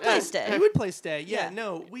play Stay. We would play Stay. Yeah, Yeah.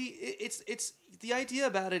 no, it's the idea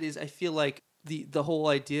about it is I feel like the whole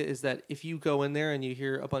idea is that if you go in there and you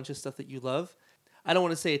hear a bunch of stuff that you love, I don't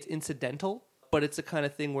want to say it's incidental, but it's a kind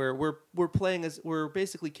of thing where we're playing as we're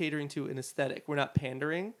basically catering to an aesthetic. We're not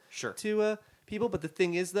pandering Sure. to people, but the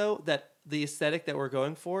thing is though that the aesthetic that we're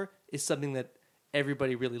going for is something that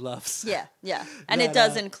everybody really loves. Yeah. And That, it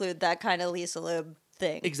does include that kind of Lisa Loeb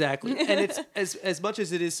thing. Exactly. And it's as much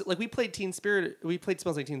as it is like we played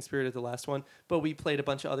Smells Like Teen Spirit at the last one, but we played a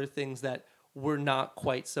bunch of other things that were not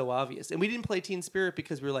quite so obvious. And we didn't play Teen Spirit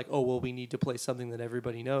because we were like, oh well, we need to play something that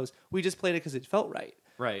everybody knows. We just played it because it felt right.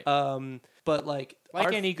 Right. But like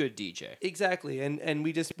any good DJ. Exactly. And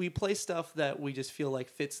we play stuff that we just feel like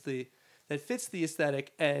fits the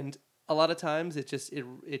aesthetic, and a lot of times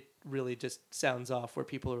it really just sounds off where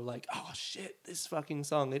people are like, oh shit, this fucking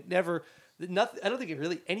song. I don't think it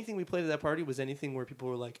really anything we played at that party was anything where people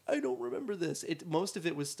were like, I don't remember this. Most of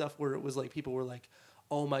it was stuff where it was like people were like,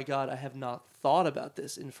 oh my god, I have not thought about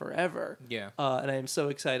this in forever. Yeah. And I am so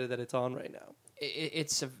excited that it's on right now.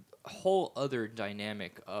 It's a whole other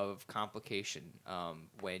dynamic of complication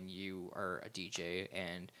when you are a DJ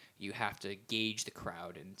and you have to gauge the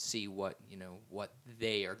crowd and see what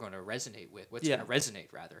they are going to resonate with, what's going to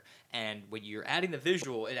resonate rather. And when you're adding the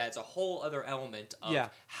visual, it adds a whole other element of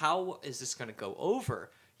how is this going to go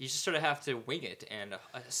over. You just sort of have to wing it and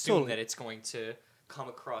assume that it's going to come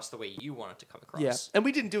across the way you want it to come across. Yeah, and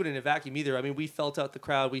we didn't do it in a vacuum either. I mean, we felt out the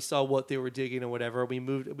crowd. We saw what they were digging or whatever. We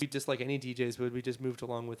just like any DJs would. We just moved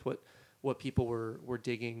along with what people were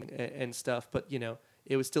digging and stuff. But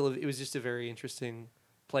it was just a very interesting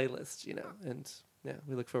playlist. And yeah,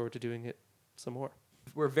 we look forward to doing it some more.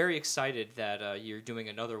 We're very excited that you're doing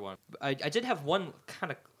another one. I did have one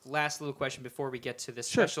kind of last little question before we get to this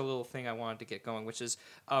special little thing I wanted to get going, which is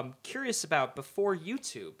curious about before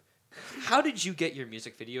YouTube. How did you get your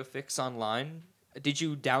music video fix online? Did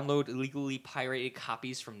you download illegally pirated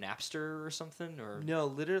copies from Napster or something? Or No,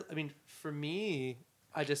 literally. I mean, for me,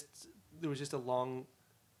 there was just a long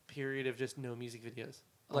period of just no music videos.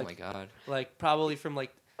 oh my god! Like probably from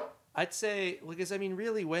like, I'd say because I mean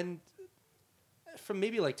really from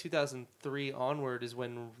maybe like 2003 onward is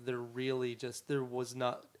when there was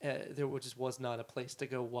not a place to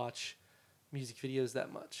go watch music videos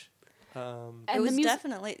that much. And it the was music-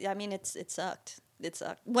 definitely. I mean, it sucked. It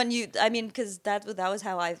sucked when you. I mean, because that was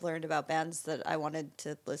how I learned about bands that I wanted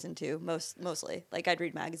to listen to mostly. Like I'd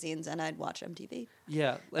read magazines and I'd watch MTV.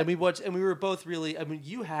 Yeah, and we were both really. I mean,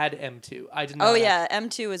 you had M2. I did not. Oh yeah,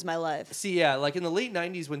 M2 was my life. See, yeah, like in the late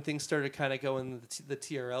 '90s when things started kind of going the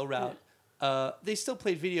TRL route. They still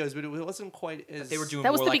played videos, but it wasn't quite as... They were doing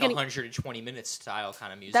That was more the like beginning- 120-minute style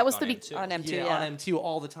kind of music. That was on the M2. On M2, yeah, yeah. on M2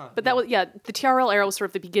 all the time. But that was the TRL era was sort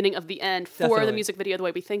of the beginning of the end for the Definitely. music video the way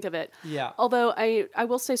we think of it. Yeah. Although I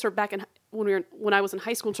will say sort of back in when I was in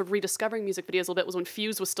high school and sort of rediscovering music videos a little bit was when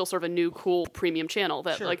Fuse was still sort of a new cool premium channel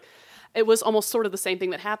that Sure. like it was almost sort of the same thing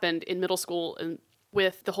that happened in middle school and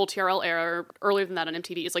with the whole TRL era or earlier than that on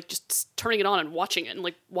MTV is like just turning it on and watching it and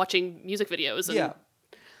like watching music videos. And, Yeah.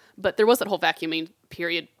 But there was that whole vacuuming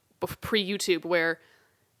period pre-YouTube where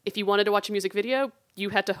if you wanted to watch a music video, you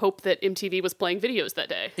had to hope that MTV was playing videos that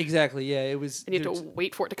day. Exactly, yeah. It was... And you had to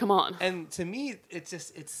wait for it to come on. And to me, it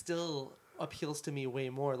still appeals to me way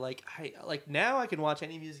more. Like now I can watch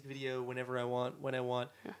any music video whenever I want, when I want.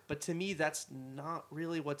 Yeah. But to me, that's not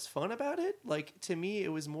really what's fun about it. Like to me,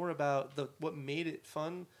 it was more about what made it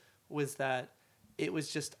fun was that it was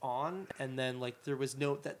just on, and then like there was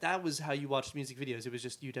no that was how you watched music videos. It was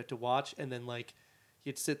just you'd have to watch, and then like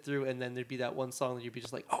you'd sit through, and then there'd be that one song that you'd be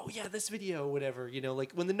just like, oh yeah, this video, whatever. You know,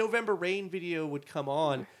 like when the November Rain video would come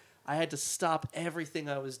on, I had to stop everything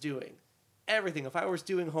I was doing. Everything. If I was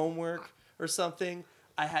doing homework or something,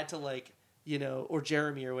 I had to like, you know, or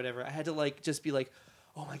Jeremy or whatever, I had to like just be like,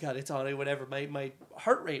 oh my god, it's on, or whatever. My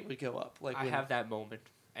heart rate would go up. Like I have that moment,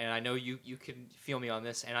 and I know you can feel me on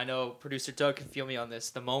this, and I know producer Doug can feel me on this.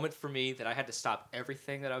 The moment for me that I had to stop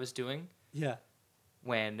everything that I was doing Yeah.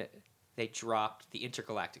 when they dropped the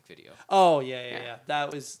Intergalactic video. Oh yeah.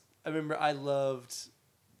 That was. I remember. I loved.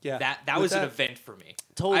 Yeah. That was an event for me.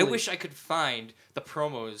 Totally. I wish I could find the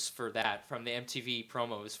promos for that from the MTV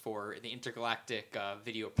promos for the Intergalactic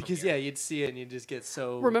video premiere. Because yeah, you'd see it and you'd just get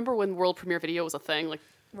so. Remember when world premiere video was a thing? Like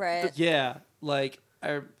Right. Yeah, like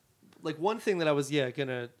one thing that I was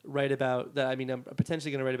gonna write about that I'm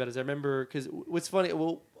potentially gonna write about is I remember because what's funny.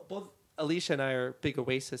 Well, both Alicia and I are big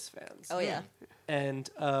Oasis fans. Oh yeah. And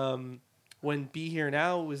when Be Here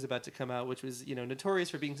Now was about to come out, which was notorious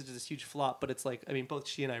for being such a huge flop, but it's like both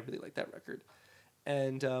she and I really like that record.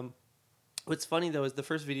 And what's funny though is the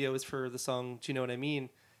first video was for the song "Do You Know What I Mean,"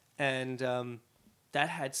 and that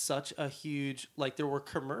had such a huge there were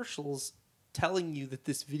commercials telling you that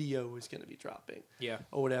this video was going to be dropping,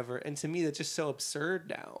 or whatever. And to me, that's just so absurd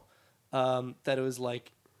now that it was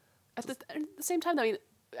like at the same time, though, I mean,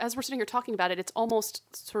 as we're sitting here talking about it, it's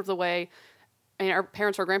almost sort of the way our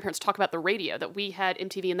parents or grandparents talk about the radio, that we had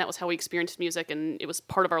MTV and that was how we experienced music and it was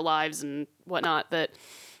part of our lives and whatnot. That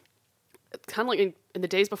kind of like in the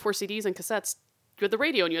days before CDs and cassettes, you had the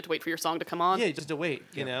radio and you had to wait for your song to come on. Yeah, just to wait,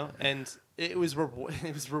 and it was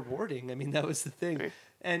it was rewarding. I mean, that was the thing. Right.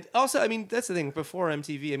 And also, I mean, that's the thing. Before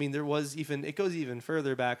MTV, I mean, there was it goes even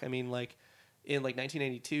further back. I mean, like in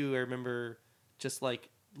 1992, I remember just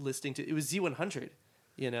listening to it was Z100,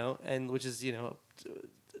 and which is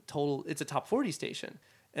total. It's a top 40 station,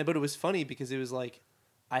 but it was funny because it was I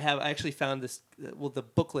actually found this the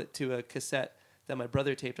booklet to a cassette that my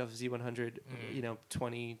brother taped off of Z100,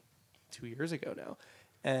 22 years ago now,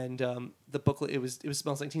 and the booklet it was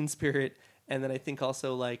Smells Like Teen Spirit, and then I think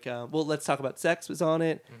also Let's Talk About Sex was on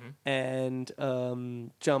it, and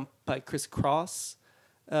Jump by Criss Cross,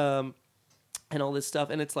 and all this stuff,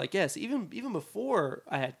 and it's yes, even before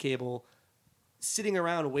I had cable, sitting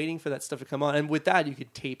around waiting for that stuff to come on, and with that you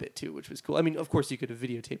could tape it too, which was cool. I mean, of course you could have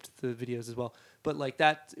videotaped the videos as well, but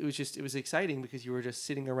that it was exciting because you were just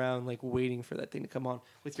sitting around waiting for that thing to come on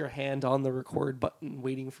with your hand on the record button,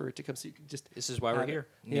 waiting for it to come, so you could just. This is why we're here.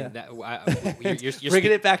 Yeah, You're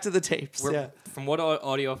bringing it back to the tapes. Yeah, from what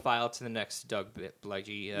audio file to the next, Doug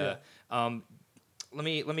Bleggi.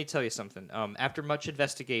 Let me tell you something. After much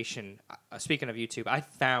investigation, speaking of YouTube, I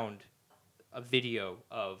found a video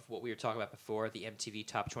of what we were talking about before, the MTV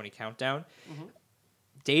Top 20 Countdown,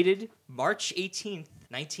 dated March 18th,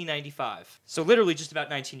 1995. So literally just about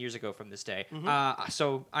 19 years ago from this day.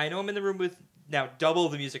 So I know I'm in the room with now double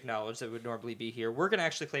the music knowledge that would normally be here. We're going to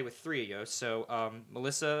actually play with three of you. So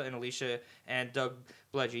Melissa and Alicia and Doug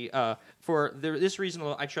Bleggi. For this reason,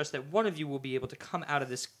 I trust that one of you will be able to come out of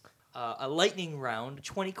this a lightning round,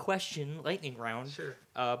 20-question lightning round, Sure.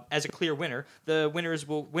 As a clear winner. The winner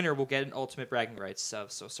will get an ultimate bragging rights. So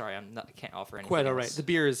sorry, I can't offer anything. Quite all right. else. The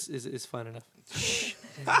beer is fun enough.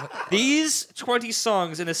 These 20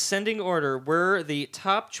 songs in ascending order were the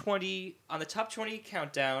top 20 on the top 20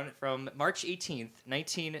 countdown from March 18th,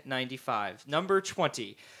 1995. Number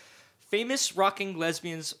 20, famous rocking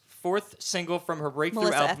lesbian's fourth single from her breakthrough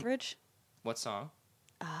Melissa album. Etheridge. What song?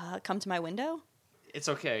 Come to my window. It's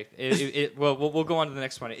okay. We'll go on to the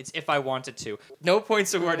next one. It's If I Wanted To. No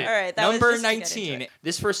points awarded. All right, that was Number just to get into 19. it.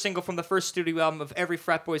 This first single from the first studio album of every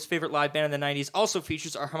frat boy's favorite live band in the 90s also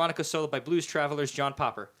features a harmonica solo by Blues Travelers John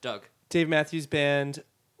Popper. Doug. Dave Matthews Band.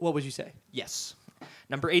 What would you say? Yes.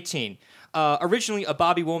 Number 18. Originally a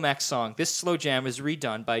Bobby Womack song, this slow jam was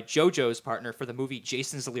redone by JoJo's partner for the movie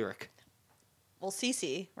Jason's Lyric. Well,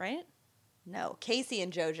 Cece, right? No, Casey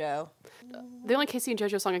and JoJo. The only Casey and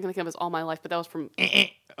JoJo song I can think of is All My Life, but that was from.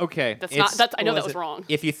 Okay. That's not. That's. I know what that was was it? wrong.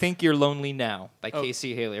 If You Think You're Lonely Now by Oh.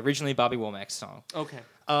 Casey Haley. Originally Bobby Womack's song. Okay.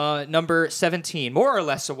 Number 17, more or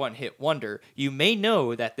less a one-hit wonder. You may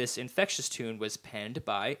know that this infectious tune was penned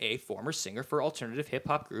by a former singer for alternative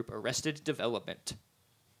hip-hop group Arrested Development.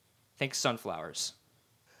 Think Sunflowers.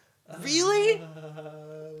 Really?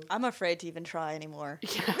 I'm afraid to even try anymore.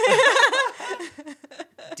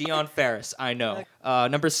 Dion Ferris, I know.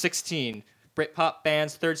 Number 16, Britpop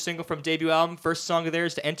band's third single from debut album, first song of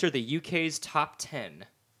theirs to enter the UK's top 10.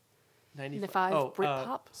 95. 95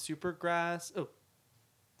 Britpop? Supergrass. Oh,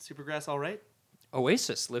 Supergrass. All right.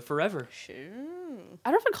 Oasis, Live Forever.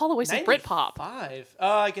 I don't even call Oasis Britpop. 5.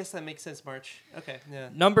 Oh, I guess that makes sense. March. Okay. Yeah.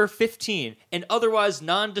 Number 15, an otherwise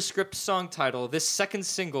nondescript song title, this second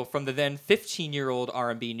single from the then 15-year-old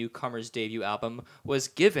R&B newcomer's debut album was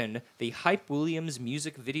given the Hype Williams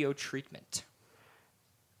music video treatment.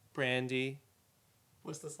 Brandy.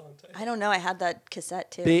 What's the song title? I don't know. I had that cassette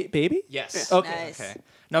too. Baby. Yes. Okay. Nice. Okay.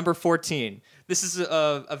 Number 14. This is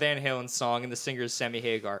a Van Halen song, and the singer is Sammy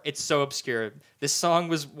Hagar. It's so obscure. This song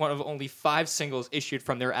was one of only 5 singles issued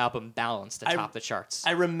from their album Balance to top the charts.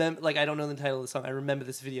 I remember, I don't know the title of the song. I remember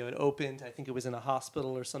this video. It opened. I think it was in a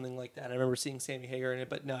hospital or something like that. I remember seeing Sammy Hagar in it,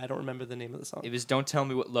 but no, I don't remember the name of the song. It was Don't Tell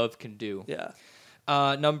Me What Love Can Do. Yeah.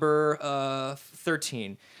 Number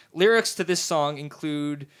 13. Lyrics to this song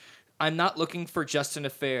include, I'm not looking for just an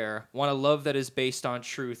affair, want a love that is based on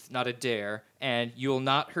truth, not a dare, and you'll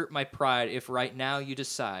not hurt my pride if right now you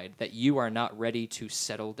decide that you are not ready to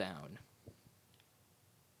settle down.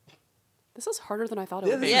 This is harder than I thought it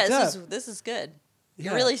would be. Yeah, Doug. this is good. Yeah.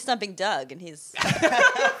 You're really stumping Doug, and he's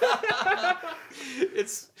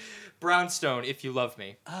It's Brownstone, If You Love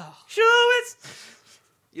Me. Oh. Sure, it's...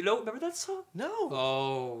 You don't remember that song? No.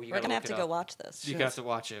 Oh, we're gonna have to go watch this. You have to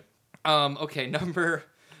watch it. Okay, number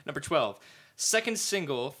 12. Second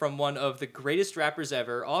single from one of the greatest rappers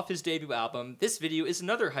ever off his debut album. This video is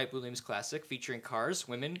another Hype Williams classic featuring cars,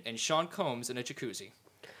 women, and Sean Combs in a jacuzzi.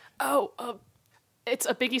 Oh, it's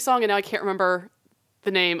a Biggie song, and now I can't remember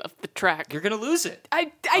the name of the track. You're gonna lose it.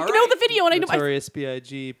 I All know right. the video, and I know. Notorious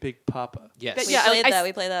B.I.G. Big Papa. Yes. We Yeah, played I- that.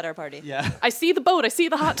 We played that at our party. Yeah. I see the boat. I see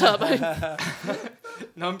the hot tub.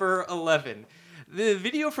 Number 11. The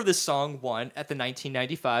video for this song won at the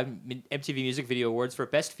 1995 MTV Music Video Awards for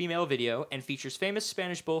Best Female Video and features famous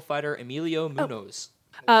Spanish bullfighter Emilio Munoz.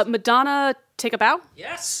 Madonna, Take a Bow.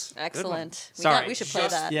 Yes. Excellent. Sorry, We should play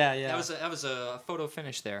just- that. Yeah. Yeah. That was a photo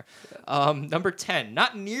finish there. Number 10,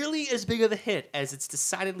 not nearly as big of a hit as its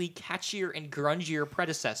decidedly catchier and grungier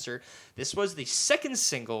predecessor. This was the second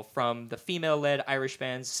single from the female-led Irish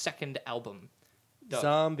band's second album. Doug.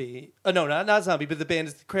 Zombie. Oh no, not Zombie, but the band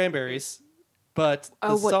is the Cranberries. But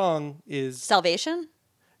the what- song is Salvation.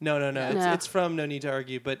 no. No. It's from No Need to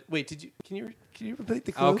Argue. But wait, can you repeat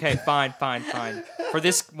the quote? Okay, fine. For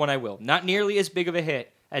this one, I will. Not nearly as big of a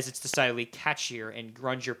hit as its decidedly catchier and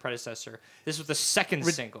grungier predecessor. This was the second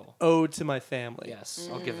single. Ode to My Family. Yes,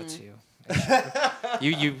 I'll give it to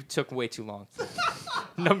you. You took way too long.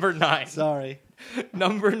 Number 9. Sorry.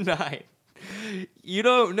 Number 9. You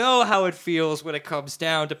don't know how it feels when it comes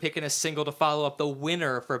down to picking a single to follow up the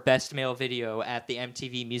winner for Best Male Video at the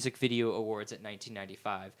MTV Music Video Awards at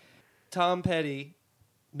 1995. Tom Petty.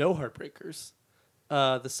 No Heartbreakers.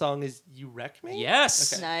 The song is "You Wreck Me."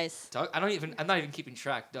 Yes. Okay. Nice. Doug, I'm not even keeping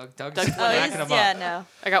track. Doug's Doug- backing them yeah, up. no.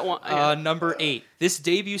 I got one. I got- Number 8. This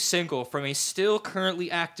debut single from a still currently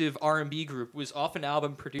active R&B group was off an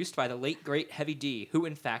album produced by the late great Heavy D, who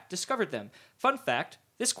in fact discovered them. Fun fact: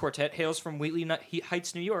 this quartet hails from Wheatley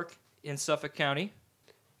Heights, New York, in Suffolk County.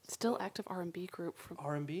 Still active R&B group from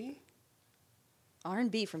R&B?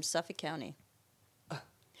 R&B from Suffolk County.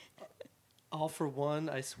 All for One,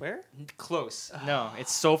 I Swear? Close. No,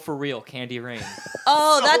 it's So For Real, Candy Rain.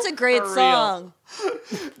 Oh, that's a great for real. song.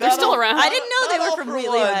 They're still around. I didn't know they Not were All from for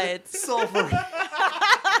Wheatley One. Heights. Soul for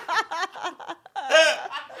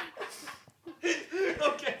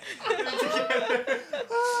Okay. Get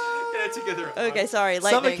it together. Okay, sorry.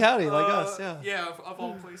 Lightning. Suffolk County, like us, yeah. Yeah, of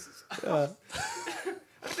all places. Yeah.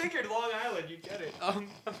 I figured Long Island, you get it.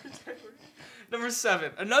 Number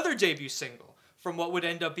 7, another debut single from what would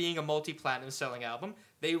end up being a multi-platinum selling album.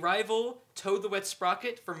 They rival Toad the Wet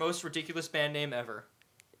Sprocket for most ridiculous band name ever.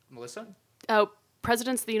 Melissa? Oh,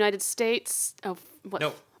 Presidents of the United States. Oh, what?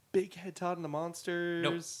 No. Big Head Todd and the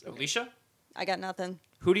Monsters. No. Alicia? I got nothing.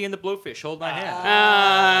 Hootie and the Blowfish, Hold My Hand.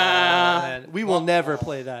 Man, we will never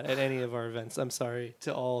play that at any of our events. I'm sorry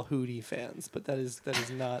to all Hootie fans, but that is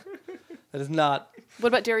not. What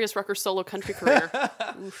about Darius Rucker's solo country career?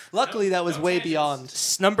 Luckily, that was way beyond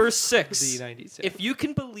Number 6. the 90s. Yeah. If you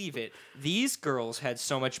can believe it, these girls had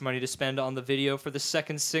so much money to spend on the video for the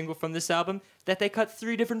second single from this album that they cut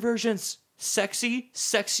 3 different versions. Sexy,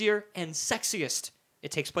 Sexier, and Sexiest.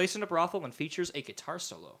 It takes place in a brothel and features a guitar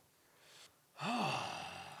solo.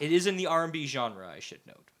 It is in the R&B genre, I should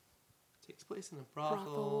note. Takes place in a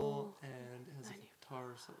brothel and has a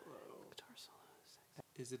guitar solo.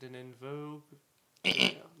 Is it an En Vogue? No.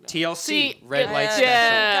 TLC, See, Red Light yeah. Special.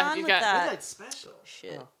 Yeah, Gone you with got- that. Red Light Special.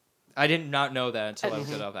 Shit. Oh, I did not know that until I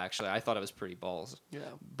looked it up, actually. I thought it was pretty yeah.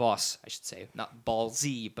 boss, I should say. Not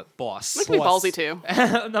ballsy, but boss. It can be Boss. ballsy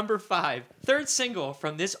too. Number 5. Third single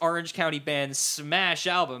from this Orange County band's smash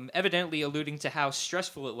album, evidently alluding to how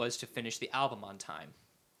stressful it was to finish the album on time.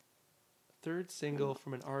 Third single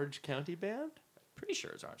from an Orange County band? Pretty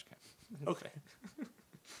sure it's Orange County. Okay.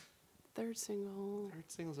 Third single. Third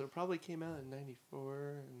singles that probably came out in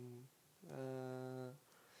 94. And,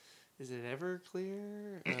 is it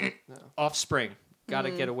Everclear? No. Offspring,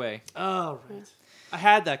 Gotta Get Away. Oh, right. I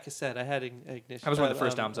had that cassette. I had Ignition. That was one of the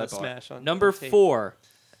first albums I bought. Smash on Number tape. 4.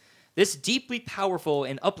 This deeply powerful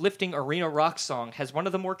and uplifting arena rock song has one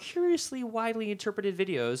of the more curiously widely interpreted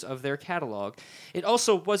videos of their catalog. It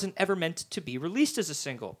also wasn't ever meant to be released as a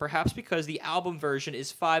single, perhaps because the album version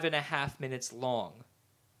is 5.5 minutes long.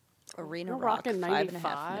 Arena You're Rock, rocking 5.5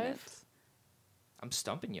 95? minutes. I'm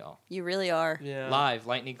stumping y'all. You really are. Yeah. Live,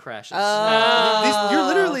 lightning crashes. You're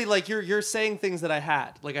literally like you're saying things that I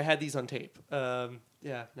had. Like I had these on tape.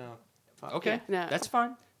 Yeah. No. Fuck. Okay, Yeah. that's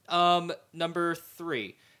fine. Number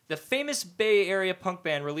 3. The famous Bay Area punk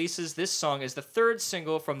band releases this song as the third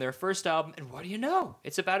single from their first album, and what do you know?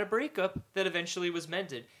 It's about a breakup that eventually was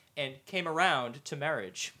mended and came around to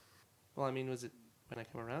marriage. Well, I mean, was it When I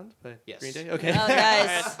Come Around by Yes. Green Day? Okay. Oh,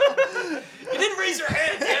 guys. You didn't raise your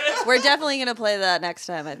hand, damn it! We're definitely going to play that next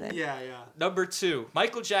time, I think. Yeah. Number 2.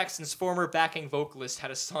 Michael Jackson's former backing vocalist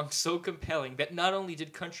had a song so compelling that not only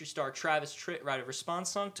did country star Travis Tritt write a response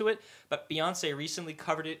song to it, but Beyonce recently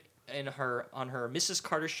covered it on her Mrs.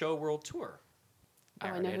 Carter Show World Tour. Oh,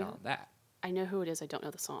 I know Marinate who- on that. I know who it is. I don't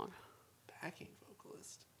know the song. Backing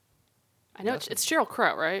vocalist. I know it's Sheryl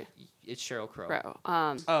Crow, right? It's Sheryl Crow. Crow.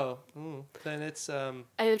 Oh. Then it's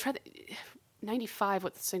I tried 95.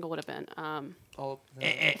 What the single would have been? all.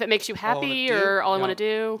 If it makes you All I Wanna happy Do? or all I No. want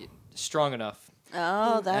to do. Strong enough.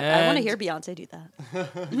 Oh, that I want to And- hear Beyonce do that.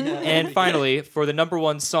 And finally, for the number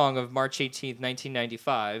 1 song of March 18th,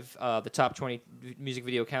 1995, the top 20 music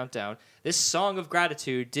video countdown, this song of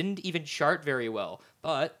gratitude didn't even chart very well,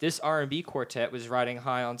 but this R&B quartet was riding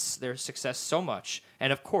high on their success so much,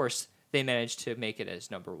 and of course, they managed to make it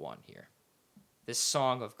as number 1 here. This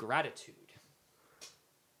song of gratitude.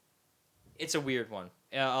 It's a weird one.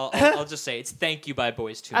 I'll just say it's "Thank You" by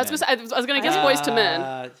Boyz II I Men. was gonna guess Boys to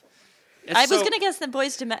Men. I was going to guess the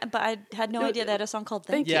Boys to Men, but I had no idea they had a song called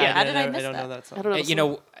Thank You. Yeah. How did I I miss don't that? know that song. I don't know. the You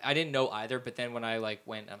song. know, I didn't know either, but then when I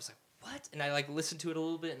went, I was like, "What?" And I listened to it a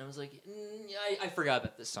little bit, and I was like, I forgot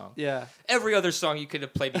about this song. Yeah. Every other song you could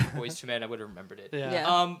have played with Boyz II Men, I would have remembered it. Yeah.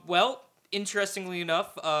 Yeah. Well, interestingly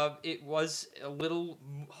enough, it was a little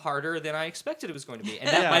harder than I expected it was going to be, and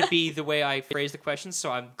that Yeah. might be the way I phrased the question.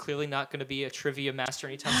 So I'm clearly not going to be a trivia master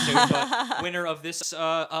anytime soon. But winner of this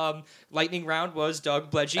lightning round was Doug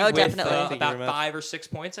Bleggi Oh, with definitely. Thank you about very much. 5 or 6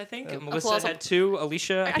 points, I think. Melissa Applause. had 2.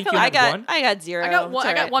 Alicia, I think feel you like had 1. I got 0. I got one.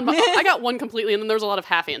 It's I got alright. one. I got one completely, and then there's a lot of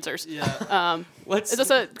half answers. Yeah. Let's Is this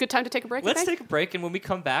a good time to take a break? Let's you think? take a break, and when we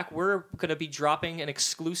come back, we're going to be dropping an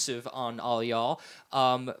exclusive on all y'all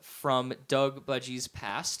from Doug Bleggi's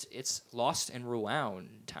past. It's Lost and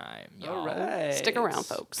Rewound time, y'all. All right. Stick around,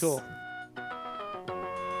 folks. Cool.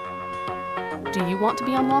 Do you want to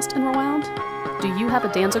be on Lost and Rewound? Do you have a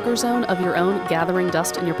Danziger zone of your own gathering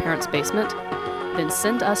dust in your parents' basement? Then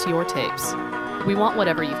send us your tapes. We want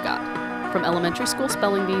whatever you've got. From elementary school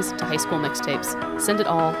spelling bees to high school mixtapes, send it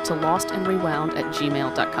all to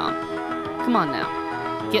lostandrewound@gmail.com. Come on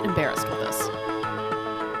now, get embarrassed with us.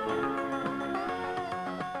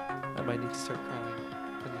 I might need to start crying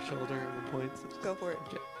on your shoulder at one point. So Go for it.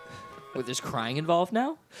 Okay. Wait, there's crying involved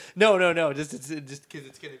now? No. Just because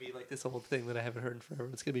it's gonna be like this old thing that I haven't heard in forever.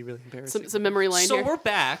 It's gonna be really embarrassing. Some memory lane So here. we're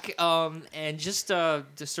back, and just to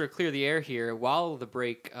sort of clear the air here, while the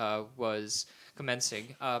break was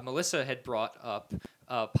commencing, Melissa had brought up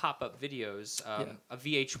pop-up videos, a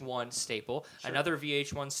VH1 staple. Sure. Another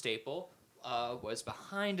VH1 staple was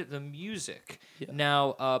Behind the Music. Yeah.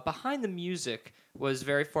 Now, Behind the Music was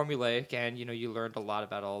very formulaic, and you learned a lot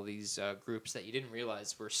about all these groups that you didn't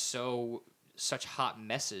realize were such hot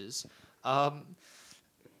messes.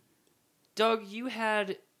 Doug, you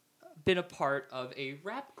had been a part of a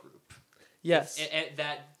rap group. Yes.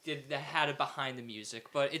 That had a Behind the Music,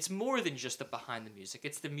 but it's more than just the Behind the Music.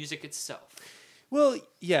 It's the music itself. Well,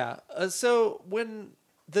 yeah. So when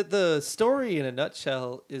the story in a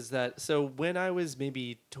nutshell is that when I was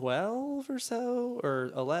maybe 12 or so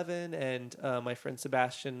or 11, and my friend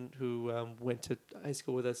Sebastian, who went to high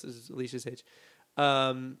school with us, is Alicia's age,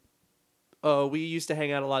 we used to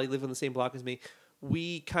hang out a lot. He lived on the same block as me.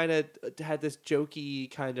 We kind of had this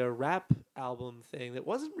jokey kind of rap album thing that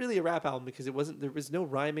wasn't really a rap album because there was no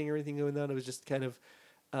rhyming or anything going on. It was just kind of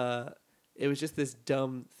it was just this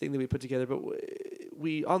dumb thing that we put together. But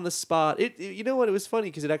we on the spot, you know what? It was funny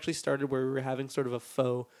because it actually started where we were having sort of a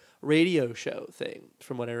faux radio show thing,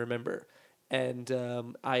 from what I remember. And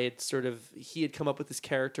he had come up with this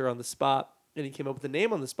character on the spot, and he came up with a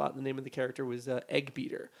name on the spot. And the name of the character was Egg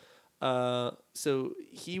Beater. So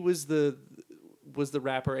he was the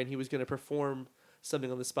rapper, and he was going to perform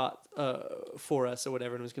something on the spot for us or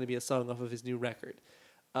whatever, and it was going to be a song off of his new record.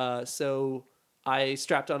 So I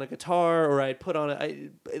strapped on a guitar, or I put on a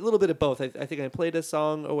little bit of both. I think I played a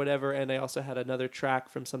song or whatever, and I also had another track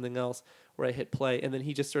from something else where I hit play, and then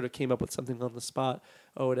he just sort of came up with something on the spot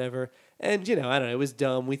or whatever. And, I don't know, it was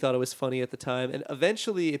dumb. We thought it was funny at the time, and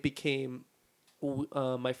eventually it became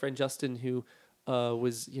my friend Justin, who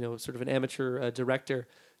was, sort of an amateur director.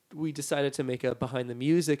 We decided to make a Behind the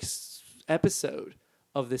Music episode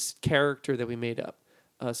of this character that we made up.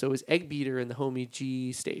 So it was Egg Beater and the Homie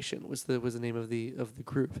G Station was the name of the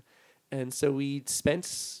group. And so we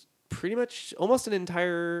spent pretty much almost an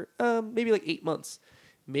entire, maybe like 8 months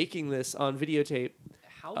making this on videotape.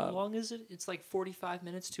 How long is it? It's like 45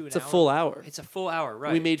 minutes to an hour. It's a full hour. It's a full hour,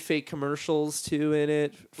 right? We made fake commercials too in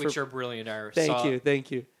it. Which are brilliant.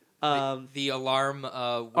 Thank you. The alarm,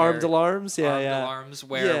 armed alarms, alarms,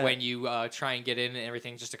 where when you try and get in,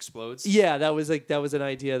 everything just explodes. Yeah, that was an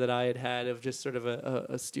idea that I had of just sort of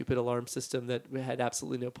a stupid alarm system that had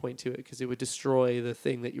absolutely no point to it because it would destroy the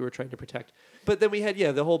thing that you were trying to protect. But then we had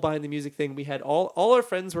the whole Behind the Music thing. We had all our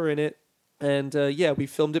friends were in it, and we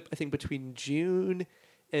filmed it I think between June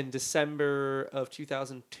and December of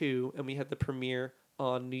 2002, and we had the premiere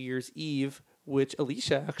on New Year's Eve, which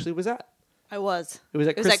Alicia actually was at. I was. It was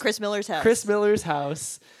at Chris Miller's house. Chris Miller's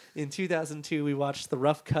house in 2002. We watched the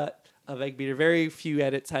rough cut of Egg Beater. Very few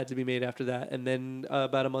edits had to be made after that. And then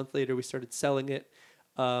about a month later, we started selling it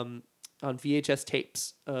on VHS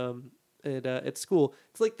tapes at school.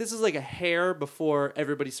 It's like this is like a hair before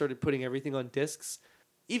everybody started putting everything on discs.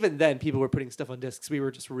 Even then, people were putting stuff on discs. We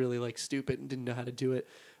were just really like stupid and didn't know how to do it.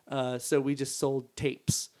 So we just sold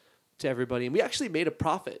tapes to everybody, and we actually made a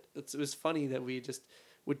profit. It was funny that we just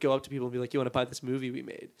would go up to people and be like, "You want to buy this movie we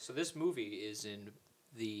made?" So this movie is in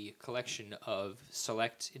the collection of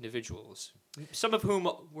select individuals, some of whom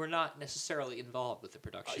were not necessarily involved with the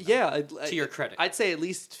production. To your credit, I'd say at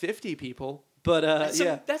least 50 people. But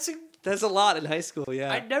that's a lot in high school.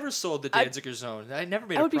 Yeah, I never sold the Danziger Zone. I never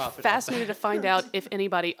made a profit. I would be fascinated to find out if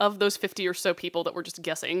anybody of those 50 or so people that we're just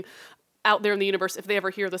guessing out there in the universe, if they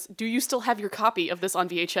ever hear this, do you still have your copy of this on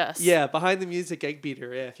VHS? Yeah, Behind the Music Egg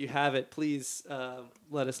Beater. Yeah, if you have it, please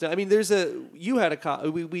let us know. I mean, you had a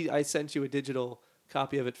copy. I sent you a digital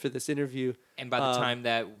copy of it for this interview. And by the time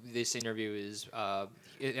that this interview is, by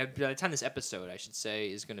the time this episode, I should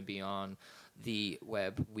say, is going to be on the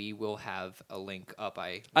web, we will have a link up.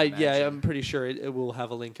 I'm pretty sure it will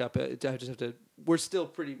have a link up. I just have to.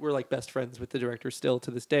 We're like best friends with the director still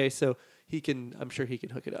to this day, so I'm sure he can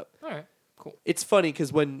hook it up. All right, cool. It's funny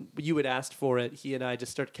because when you had asked for it, he and I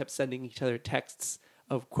just kept sending each other texts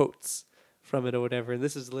of quotes from it or whatever, and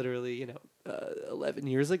this is literally 11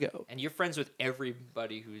 years ago. And you're friends with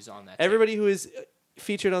everybody who's on that. Everybody who is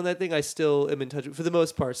featured on that thing, I still am in touch with, for the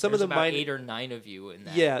most part. Some There's of the about minor, 8 or 9 of you in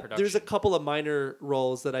that. yeah, production. there's a couple of minor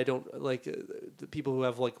roles that I don't like. The people who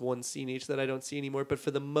have like one scene each that I don't see anymore. But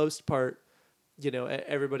for the most part,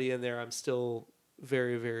 everybody in there, I'm still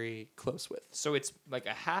very, very close with. So it's like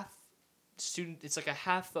a half student. It's like a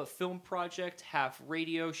half a film project, half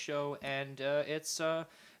radio show, and it's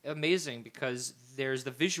amazing because there's the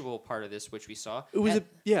visual part of this, which we saw. It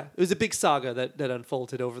was a big saga that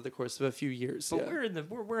unfolded over the course of a few years. But we're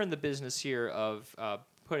in the business here of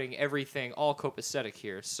putting everything all copacetic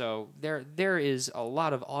here. So there is a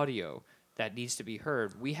lot of audio that needs to be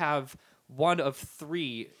heard. We have one of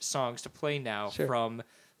 3 songs to play now from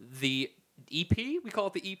the EP. We call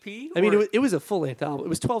it the EP. I mean, it was a full-length album. It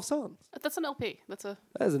was 12 songs. That's an LP. That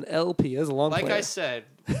is an LP. That's a long Like player. I said,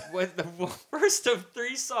 with the first of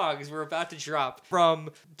 3 songs we're about to drop from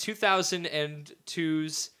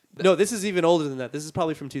 2002's. No, this is even older than that. This is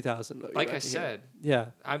probably from 2000. Like I said, yeah,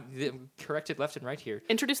 I'm corrected left and right here.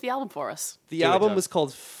 Introduce the album for us. The album was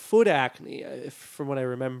called Foot Acne, from what I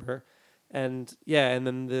remember. And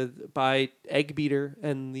then by Egg Beater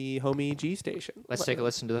and the homie G Station. Let's take a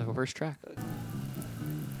listen to the first track.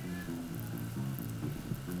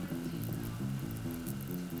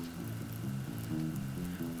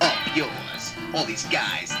 Up yours. All these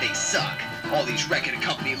guys, they suck. All these record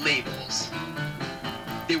company labels.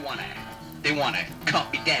 They wanna cut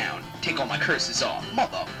me down, take all my curses off.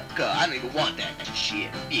 Motherfucker, I don't even want that shit.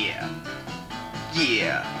 Yeah.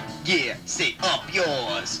 Say up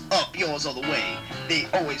yours all the way. They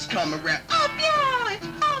always come around. Up yours.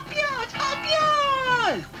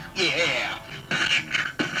 Yeah.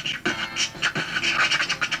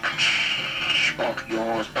 Up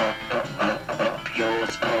yours, up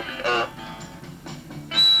yours, up.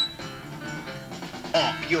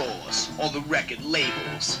 Up yours, all the record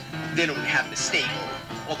labels. They don't have me stable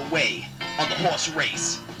all the way on the horse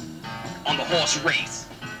race.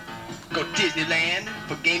 Go Disneyland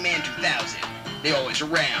for Gay Man 2000. They always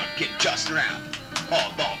around, getting just around.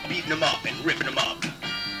 All about beating them up and ripping them up.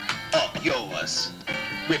 Up yours.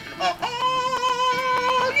 Ripping them up.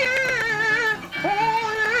 Oh yeah!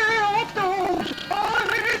 Up those.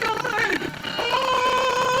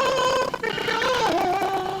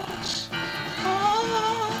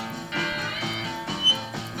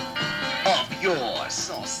 Up yours.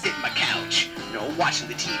 I'll sit in my couch, watching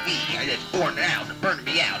the TV. I just burning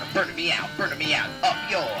me out. Up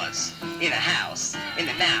yours. In a house, in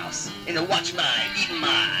the watch mine, eating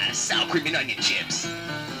my sour cream and onion chips.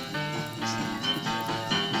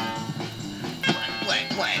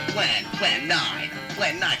 Plan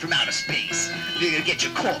 9 from outer space. They're gonna get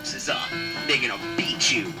your corpses up. They're gonna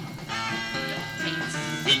beat you.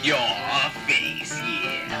 In your face,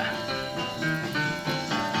 yeah.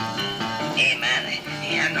 Hey man,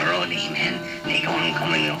 on the road, man. They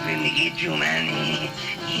coming up and they get you, man.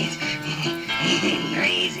 He's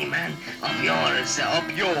crazy, man. Up yours.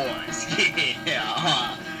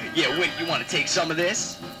 Yeah, Yeah, Whit, you want to take some of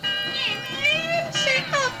this? Yeah, man. Say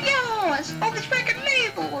up yours. All this record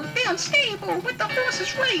label, they unstable with the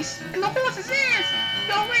horse's race and the horse's ass.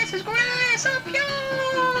 Your ass is grass. Up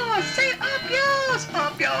yours. Say up yours. Say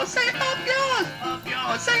up yours. Say up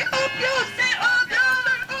yours. Say up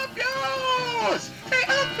yours. Say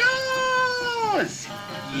up yours.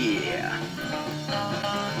 Yeah.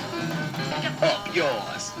 Up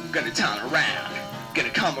yours. Gonna turn around. Gonna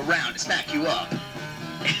come around and smack you up.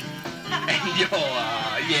 And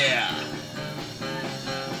yeah.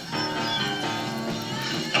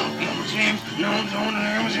 Up yours, him. No,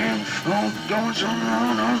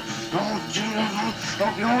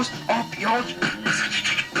 up yours.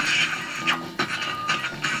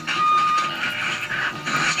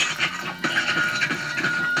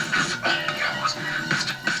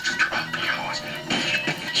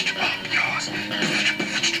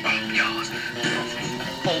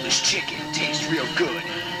 Polish chicken tastes real good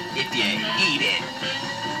if you eat it.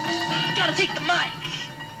 Gotta take the mic,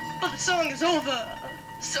 but the song is over,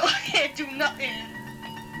 so I can't do nothing.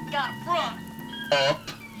 Gotta front.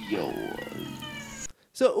 Up yours.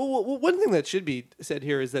 So one thing that should be said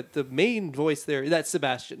here is that the main voice there, that's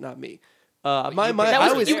Sebastian, not me. I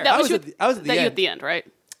was at the end, right?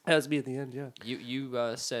 That was me at the end, yeah.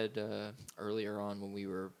 You said earlier on when we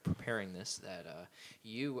were preparing this that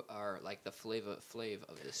you are like the Flav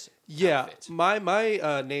of this outfit.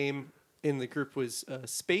 My name in the group was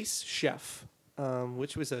Space Chef,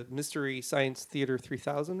 which was a Mystery Science Theater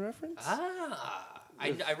 3000 reference.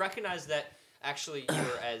 I recognize that. Actually,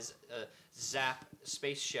 you're as Zap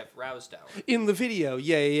Space Chef Rousdown. In the video,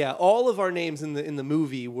 yeah. All of our names in the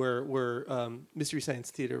movie were Mystery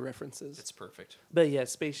Science Theater references. That's perfect. But yeah,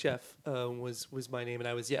 Space Chef was my name, and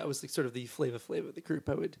I was like sort of the Flava Flav of the group.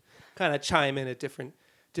 I would kind of chime in at different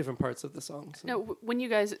parts of the song. So. Now, when you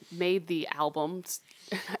guys made the albums,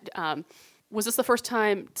 was this the first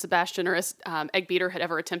time Sebastian or Egg Beater had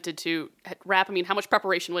ever attempted to rap? I mean, how much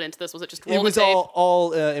preparation went into this? Was it just roll It was the tape?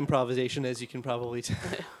 all improvisation, as you can probably tell.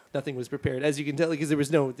 Nothing was prepared, as you can tell, because there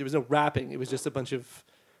was no rapping. It was just a bunch of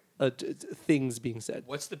things being said.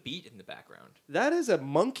 What's the beat in the background? That is a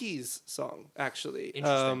Monkees song, actually.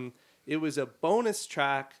 Interesting. It was a bonus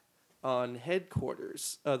track on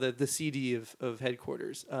Headquarters, the CD of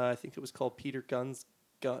Headquarters. I think it was called Peter Gunn's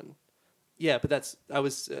Gun. Yeah, but I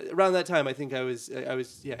was around that time. I think I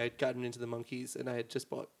had gotten into the Monkees, and I had just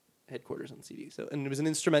bought Headquarters on CD. So, and it was an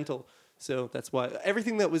instrumental. So that's why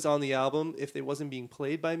everything that was on the album, if it wasn't being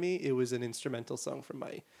played by me, it was an instrumental song from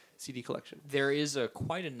my CD collection. There is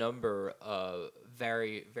quite a number of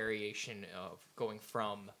variation of going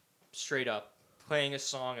from straight up playing a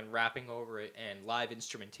song and rapping over it and live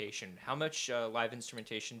instrumentation. How much live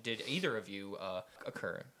instrumentation did either of you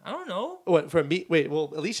occur? I don't know. What, from me? Wait,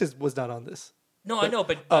 well, Alicia was not on this. No, I know,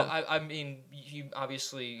 but I mean, you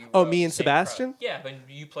obviously... Me and Sebastian? Yeah, but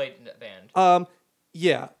you played in that band.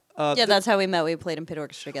 Yeah. Yeah, that's how we met. We played in pit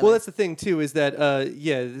orchestra together. Well, that's the thing, too, is that,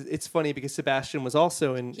 it's funny because Sebastian was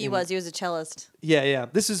also in... He was a cellist. Yeah.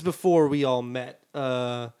 This is before we all met,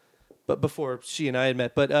 but before she and I had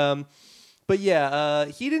met. But yeah,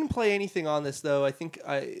 he didn't play anything on this, though. I think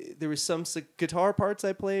there was some guitar parts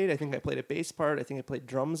I played. I think I played a bass part. I think I played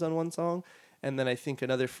drums on one song. And then I think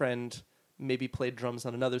another friend maybe played drums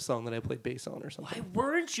on another song that I played bass on or something. Why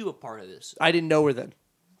weren't you a part of this? I didn't know her then.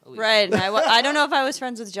 Right. And I don't know if I was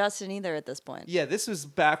friends with Justin either at this point. Yeah, this was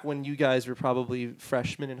back when you guys were probably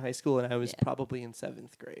freshmen in high school, and I was probably in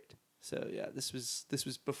 7th grade. So yeah, this was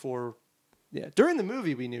before. Yeah, during the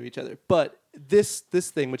movie we knew each other, but this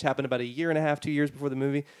thing, which happened about a year and a half, 2 years before the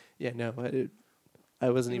movie, I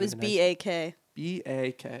wasn't even. It was in BAK.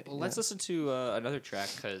 BAK. Well, let's listen to another track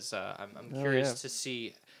because I'm curious to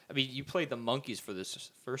see. I mean, you played the Monkees for this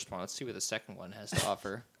first one. Let's see what the second one has to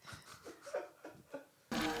offer.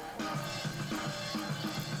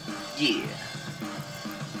 Yeah.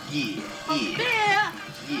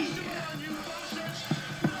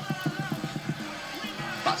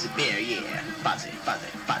 Fuzzy bear, yeah.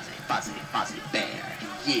 Fuzzy bear,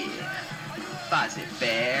 yeah. Fuzzy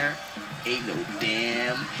bear ain't no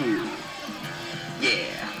damn fool.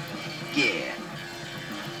 Yeah.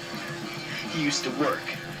 He used to work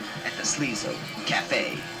at the Sleazo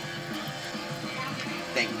Cafe.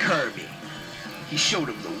 Then Kirby, he showed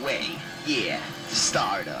him the way, yeah, to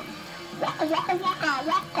stardom. Waka waka waka,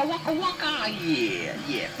 waka waka waka,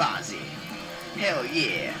 yeah, Fozzie. Hell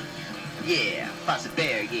yeah, Fozzie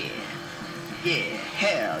Bear, yeah,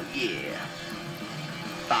 hell yeah.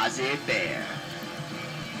 Fozzie Bear.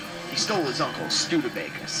 He stole his uncle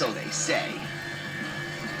Studebaker, so they say,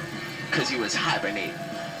 'cause he was hibernating.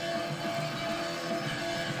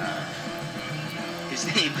 His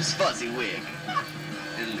name was Fuzzy Wig.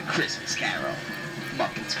 In the Christmas Carol.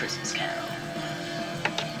 Muppets Christmas Carol.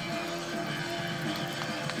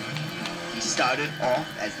 He started off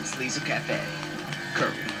as the Sleazo Cafe.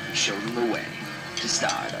 Kirby, he showed him the way to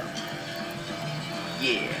stardom.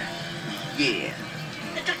 Yeah.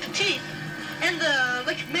 And Dr. Teeth and the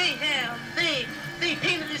Electric Mayhem, they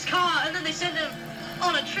painted his car and then they sent him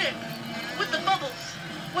on a trip with the bubbles.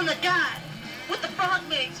 When the guy with the frog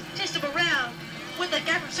legs chased him around with the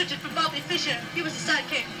guy from Searching for Bobby Fischer, he was the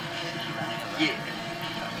sidekick. Yeah.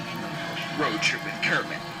 Road trip with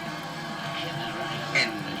Kermit.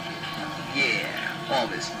 And yeah, all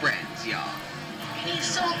his friends, y'all. He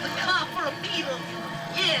sold the car for a beetle.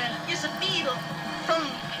 Yeah, it's a beetle from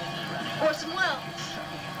Orson Welles.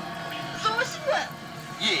 It's Orson Welles.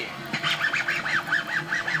 Yeah.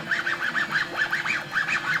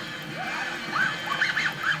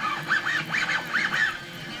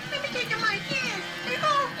 Let me take your mic in. Say,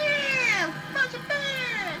 oh yeah, Fuzzy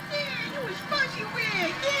Bear. Yeah, you was Fuzzy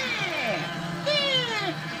Wig.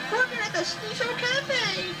 Yeah. Working at the Sleazo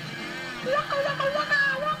Cafe. Waka waka waka,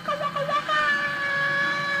 waka waka waka.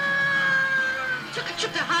 Took a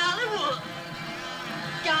trip to Hollywood.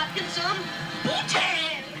 Got in some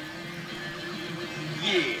Bhutan.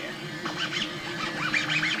 Yeah.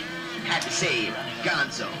 Had to save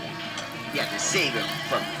Gonzo. You have to save him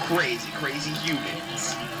from crazy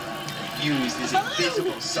humans. Used his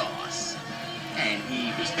invisible sauce. And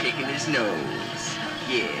he was picking his nose.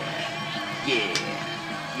 Yeah.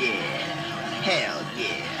 Hell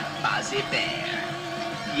yeah. Fozzie Bear.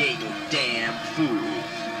 You ain't no damn fool.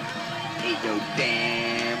 Ain't no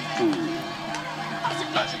damn fool.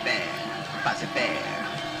 Fozzie Bear, Fozzie Bear,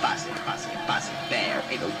 Fozzie Bear.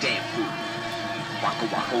 Ain't no damn fool. Waka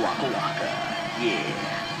waka waka waka. Yeah.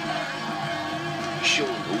 Show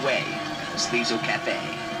the way. Sleazo Cafe.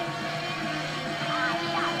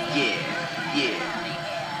 Yeah, yeah.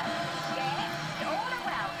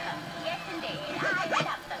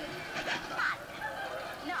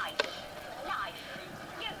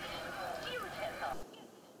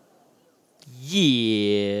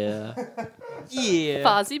 Yeah. Yeah.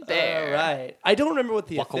 Fozzie Bear. All right. I don't remember what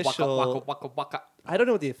the Waka official. waka waka waka waka. I don't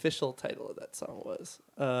know what the official title of that song was.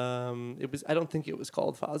 It was. I don't think it was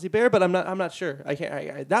called Fozzie Bear, but I'm not sure. I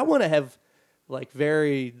can't. That one I have, like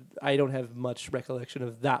very. I don't have much recollection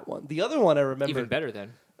of that one. The other one I remember. Even better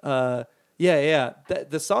then. Yeah.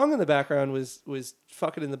 The song in the background was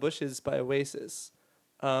 "Fucking in the Bushes" by Oasis.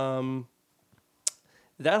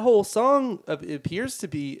 That whole song appears to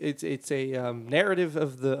be it's a narrative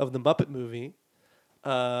of the Muppet movie,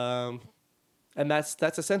 and that's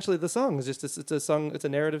essentially the song. It's a song. It's a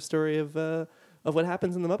narrative story of what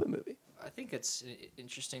happens in the Muppet movie. I think it's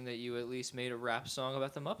interesting that you at least made a rap song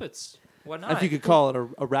about the Muppets. Why not? If you could call it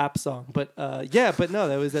a rap song, but yeah, but no,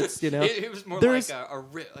 that's it was more there's-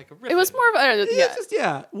 like a riff. It was more of a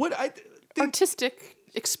yeah. What I think artistic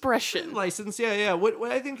expression. license, yeah. What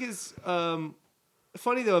I think is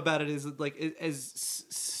funny though about it is like as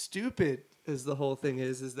stupid as the whole thing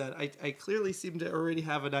is that I clearly seem to already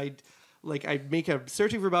have an idea. Like I make a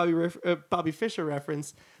searching for Bobby Fischer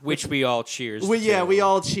reference, which we all cheers. Well, yeah, to. we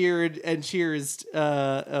all cheered and cheersed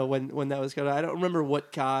when that was going on. I don't remember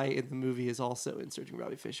what guy in the movie is also in Searching for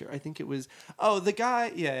Bobby Fischer. I think it was the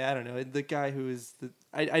guy. Yeah, I don't know the guy who is the.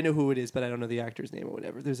 I know who it is, but I don't know the actor's name or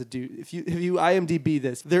whatever. There's a dude. If you IMDb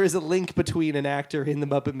this, there is a link between an actor in the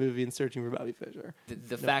Muppet movie and Searching for Bobby Fischer.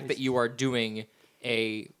 The fact that you are doing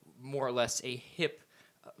a more or less a hip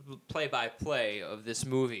play-by-play of this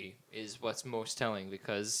movie is what's most telling,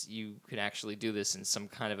 because you can actually do this in some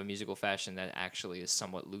kind of a musical fashion that actually is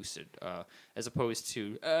somewhat lucid, as opposed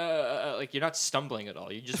to like you're not stumbling at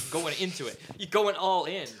all. You're just going into it. You're going all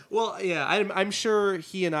in. Well, yeah, I'm sure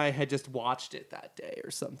he and I had just watched it that day or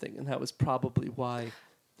something, and that was probably why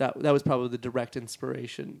that was probably the direct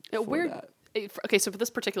inspiration for that. Okay, so for this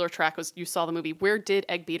particular track, you saw the movie. Where did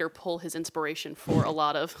Egg Beater pull his inspiration for a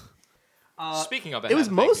lot of? Speaking of it was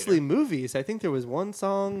mostly movies. I think there was one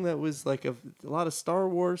song that was like a lot of Star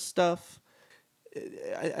Wars stuff.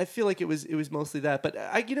 I feel like it was mostly that. But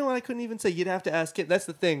I couldn't even say. You'd have to ask it. That's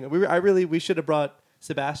the thing. We should have brought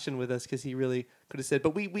Sebastian with us because he really could have said.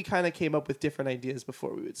 But we kind of came up with different ideas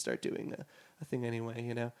before we would start doing a thing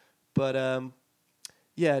anyway. But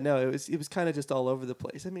yeah, no, it was kind of just all over the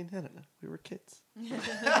place. I mean, I don't know. We were kids.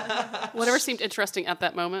 Whatever seemed interesting at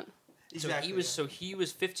that moment. Exactly. So he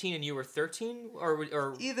was 15 and you were 13,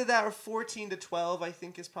 or either that or 14 to 12. I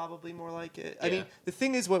think is probably more like it. Yeah. I mean, the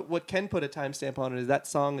thing is, what can put a timestamp on it is that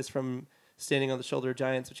song is from "Standing on the Shoulder of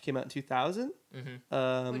Giants," which came out in 2000.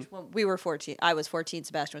 Mm-hmm. Which one? We were 14. I was 14.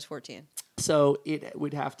 Sebastian was 14. So it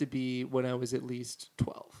would have to be when I was at least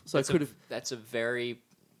 12. So I could have. That's a very.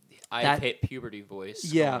 I hit puberty voice.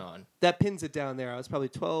 Yeah, going on. that pins it down there. I was probably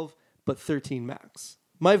 12, but 13 max.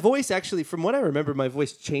 My voice actually, from what I remember, my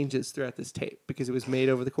voice changes throughout this tape because it was made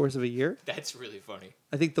over the course of a year. That's really funny.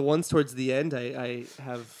 I think the ones towards the end, I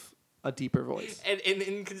have a deeper voice. And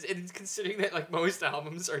considering that like most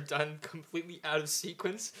albums are done completely out of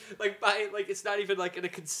sequence, it's not even like in a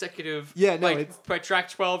consecutive. Yeah, no, it's by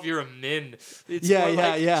track 12 you're a min. It's Yeah, more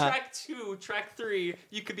like yeah. Track 2, track 3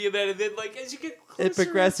 you could be a min, and then like as you get closer It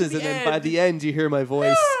progresses, to the and then end, by the end, you hear my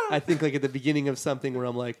voice. I think like at the beginning of something where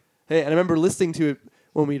I'm like, hey, and I remember listening to it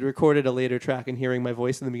when we recorded a later track and hearing my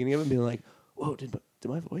voice in the beginning of it and being like, whoa, did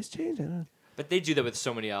my voice change? I don't know. But they do that with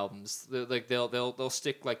so many albums. They'll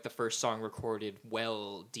stick like the first song recorded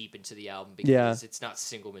well deep into the album because it's not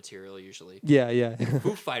single material usually. Yeah.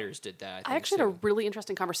 Foo Fighters did that. I actually had a really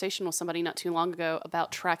interesting conversation with somebody not too long ago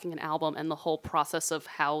about tracking an album and the whole process of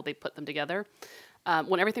how they put them together.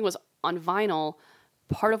 When everything was on vinyl,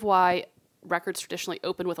 part of why records traditionally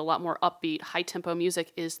open with a lot more upbeat, high-tempo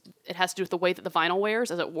music is it has to do with the way that the vinyl wears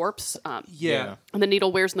as it warps. Yeah. And the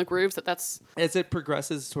needle wears in the grooves. That's As it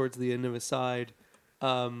progresses towards the end of a side,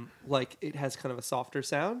 like it has kind of a softer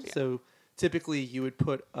sound. Yeah. So typically you would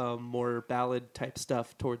put more ballad type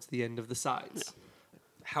stuff towards the end of the sides. Yeah.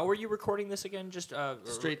 How are you recording this again? Just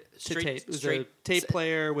straight to tape. It was a tape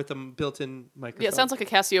player with a built-in microphone. Yeah, it sounds like a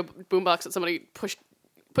Casio boombox that somebody pushed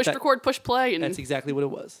record, push play, and that's exactly what it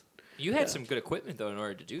was. You had some good equipment though in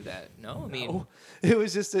order to do that. No, I mean, No. It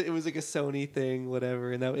was just it was like a Sony thing,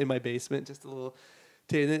 whatever, and that in my basement, just a little.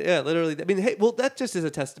 Yeah, literally. I mean, hey, well, that just is a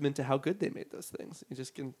testament to how good they made those things. You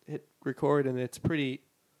just can hit record, and it's pretty.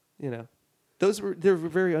 They're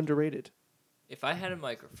very underrated. if I had a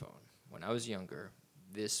microphone when I was younger,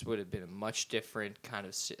 this would have been a much different kind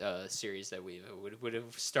of series that we would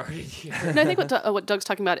have started here. And I think what Doug's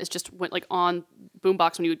talking about is just when, like on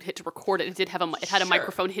Boombox when you hit to record it, it had a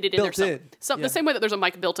microphone hidden in Built there. in. The same way that there's a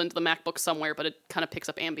mic built into the MacBook somewhere, but it kind of picks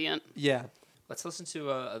up ambient. Yeah. Let's listen to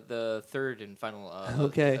the third and final.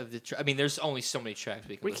 Okay. Of the I mean, there's only so many tracks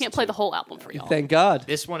we can. We listen can't play to. the whole album for y'all. Thank God.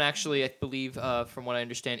 This one actually, I believe, from what I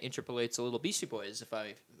understand, interpolates a little Beastie Boys, if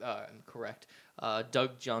I am correct.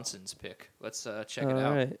 Doug Johnson's pick. Let's check it out.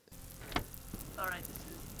 All right. All right, this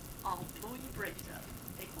is I'll Blow Your Brains Out.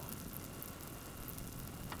 Take one.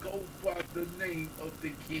 Go by the name of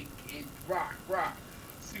the king in rock.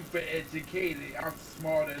 Super educated, I'm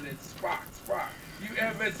smarter than Spock. You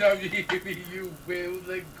ever tell me you will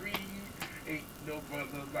agree? Ain't no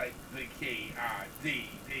brother like the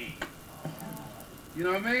K-I-D-D. You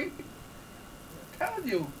know what I mean? I'm telling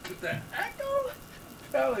you, with the echo,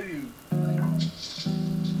 I'm telling you.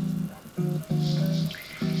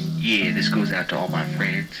 Yeah, this goes out to all my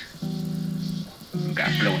friends who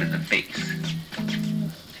got blown in the face.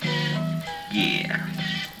 Yeah.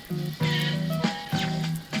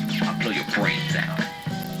 I'll blow your brains out.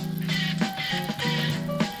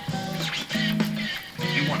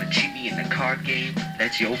 You wanna cheat me in the card game?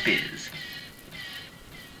 That's your biz.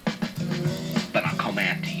 But I'll come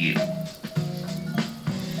after you.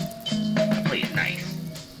 I play it nice.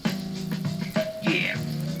 Yeah.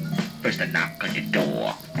 First I knock on your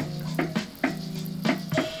door.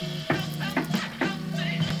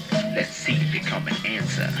 Let's see if you come and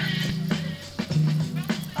answer.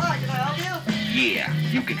 Hi, can I help you? Yeah,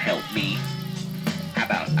 you can help me. How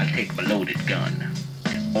about I take my loaded gun?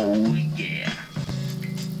 Oh yeah.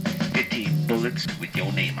 15 bullets with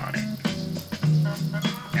your name on it.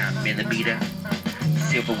 9mm,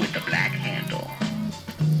 silver with the black handle.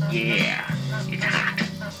 Yeah, it's hot.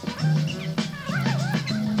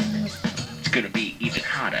 It's gonna be even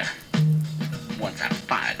hotter once I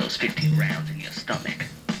fire those 15 rounds in your stomach.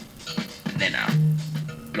 And then I'll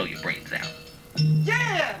blow your brains out.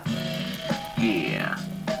 Yeah! Yeah.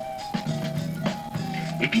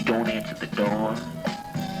 If you don't answer the door,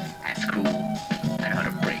 that's cool. I know how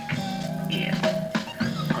to break in.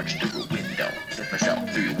 Punch through a window. Lift myself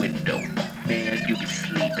through your window. Man, you be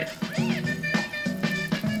sleeping.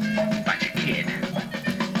 Find your kid.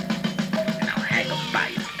 And I'll hang him by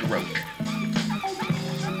his throat.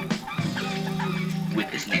 With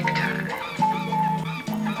his necktie.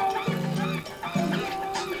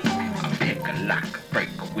 I'll pick a lock, break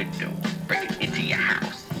a window, break it into your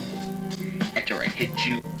house. After I hit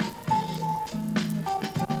you,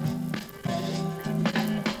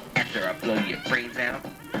 after I blow your brains out,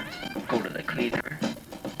 go to the cleaner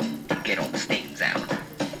and get all the stains out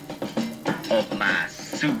of my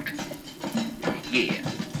suit. Yeah.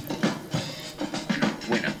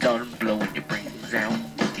 When I'm done blowing your brains out,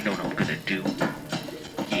 you know what I'm gonna do?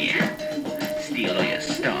 Yeah. Steal all your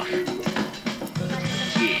stuff.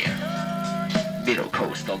 Yeah. Middle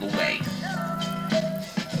coast all the way.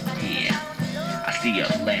 Yeah. I see your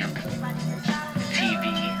lamp, TV,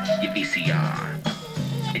 your VCR,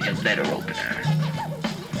 and your letter opener.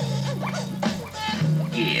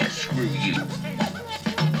 Yeah, screw you.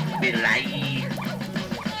 Middle eye.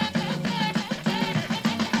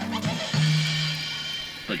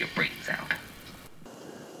 Blow your brains out.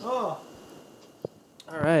 Oh.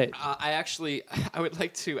 All right. I would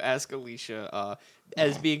like to ask Alicia,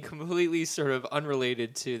 as being completely sort of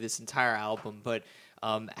unrelated to this entire album, but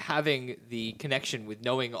having the connection with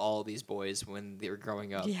knowing all these boys when they were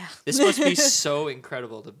growing up. Yeah. This must be so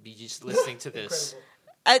incredible to be just listening to this.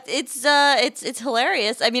 It's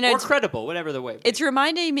hilarious. I mean, Or it's credible, whatever the way. it's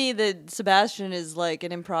reminding me that Sebastian is like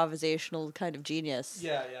an improvisational kind of genius.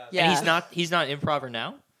 Yeah. Yeah. And he's not an improver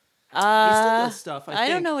now? He still does stuff. I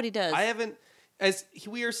don't think. know what he does. I haven't.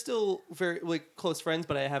 We are still very like close friends,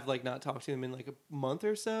 but I have like not talked to him in like a month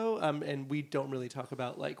or so. And we don't really talk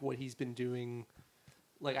about like what he's been doing.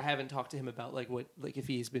 Like I haven't talked to him about like what like if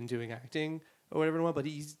he's been doing acting or whatever. But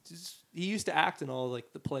he used to act in all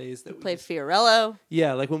like the plays that Played Fiorello.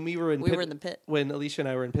 Yeah, like when we were in We were in the pit. When Alicia and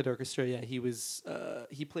I were in Pit Orchestra, yeah, he was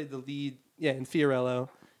he played the lead, yeah, in Fiorello.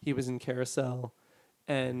 He was in Carousel,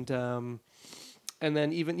 and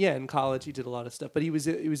then even in college he did a lot of stuff. But he was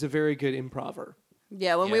a very good improver.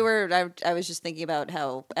 Yeah, when we Yeah. were, I was just thinking about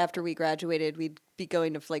how after we graduated, we'd be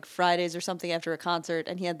going to like Fridays or something after a concert,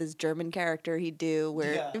 and he had this German character he'd do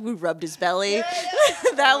where we rubbed his belly.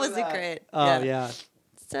 That was great. Oh yeah.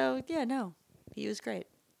 So yeah, no, he was great.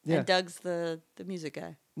 Yeah. And Doug's the music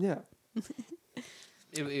guy. Yeah.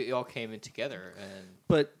 It all came in together, and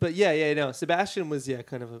But yeah, no. Sebastian was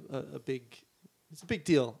kind of a big. It's a big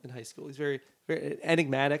deal in high school. He's very very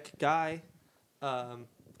enigmatic guy,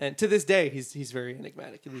 and to this day he's very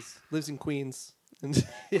enigmatic. He lives in Queens. And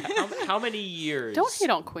how many years? Don't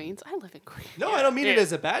hate on Queens. I live in Queens. No, I don't mean it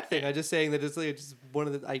as a bad thing. I'm just saying that it's like just one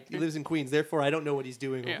of the. He lives in Queens, therefore I don't know what he's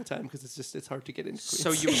doing all the time because it's hard to get into Queens.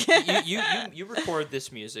 So you record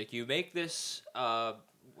this music. You make this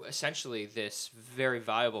essentially this very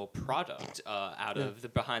viable product out of the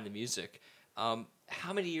behind the music. How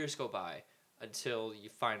many years go by until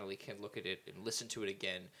you finally can look at it and listen to it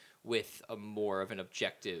again with a more of an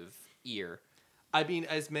objective ear? I mean,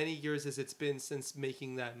 as many years as it's been since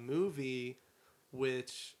making that movie,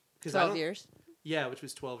 which 12 years. Yeah, which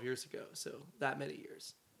was 12 years ago. So that many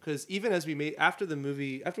years. Because even as we after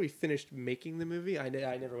we finished making the movie, I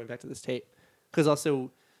never went back to this tape. Because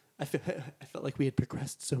also, I felt like we had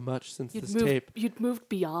progressed so much since this tape. You'd moved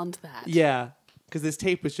beyond that. Yeah, because this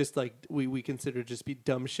tape was just like we considered just be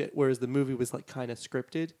dumb shit, whereas the movie was like kind of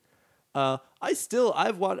scripted. I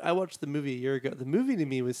watched the movie a year ago. The movie to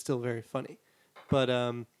me was still very funny. But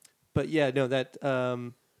yeah, no, that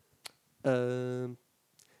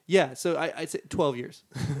yeah. So I'd say 12 years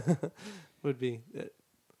would be it.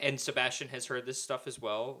 And Sebastian has heard this stuff as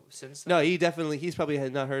well since then? No, he's probably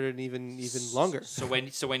had not heard it even longer. So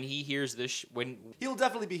when he hears this, he'll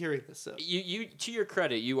definitely be hearing this. So you to your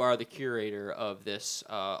credit, you are the curator of this,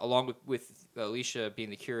 along with Alicia being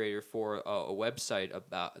the curator for a website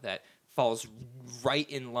about that falls right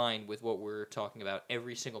in line with what we're talking about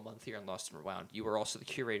every single month here on Lost and Rewound. You are also the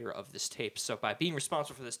curator of this tape. So by being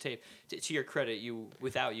responsible for this tape, to your credit,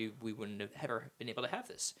 without you, we wouldn't have ever been able to have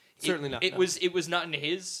this. Certainly not. It was not in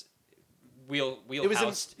his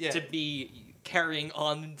wheelhouse to be carrying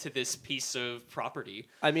on to this piece of property.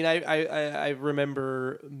 I mean, I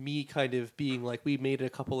remember me kind of being like, we made a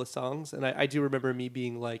couple of songs, and I do remember me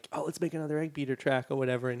being like, oh, let's make another Egg Beater track or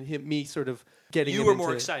whatever, and me sort of getting You were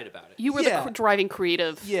more excited about it. You were the driving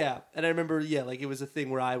creative. Yeah, and I remember, like it was a thing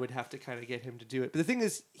where I would have to kind of get him to do it. But the thing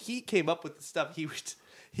is, he came up with the stuff. He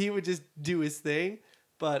would just do his thing.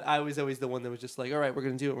 But I was always the one that was just like, all right, we're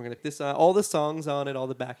going to do it. We're going to this all the songs on it, all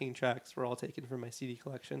the backing tracks were all taken from my CD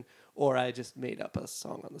collection, or I just made up a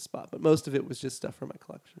song on the spot. But most of it was just stuff from my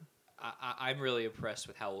collection. I'm really impressed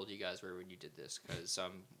with how old you guys were when you did this, because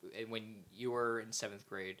when you were in 7th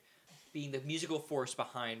grade, being the musical force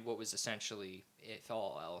behind what was essentially, if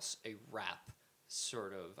all else, a rap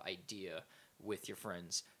sort of idea with your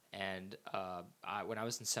friends. And when I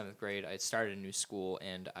was in 7th grade, I had started a new school,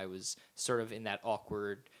 and I was sort of in that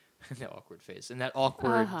awkward phase, in that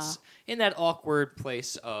awkward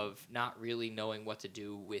place of not really knowing what to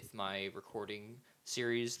do with my recording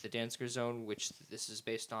series, the Danziger Zone, which this is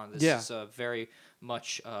based on. This is very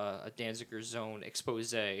much a Danziger Zone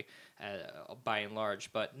expose by and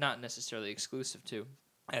large, but not necessarily exclusive to,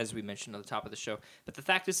 as we mentioned at the top of the show. But the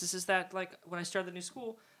fact is that like when I started the new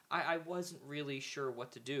school, I wasn't really sure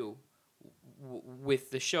what to do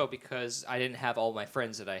with the show because I didn't have all my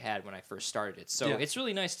friends that I had when I first started it. So it's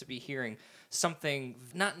really nice to be hearing something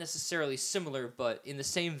not necessarily similar, but in the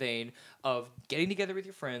same vein of getting together with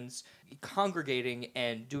your friends, congregating,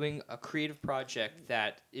 and doing a creative project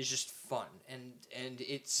that is just fun. And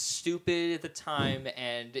it's stupid at the time,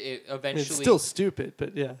 and it eventually... It's still stupid,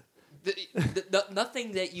 but yeah.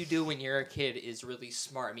 Nothing that you do when you're a kid is really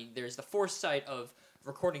smart. I mean, there's the foresight of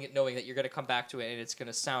recording it knowing that you're going to come back to it and it's going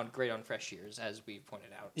to sound great on fresh ears, as we pointed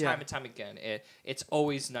out time and time again. It's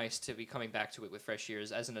always nice to be coming back to it with fresh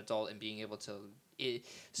ears as an adult and being able to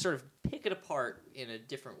sort of pick it apart in a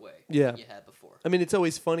different way than you had before. I mean, it's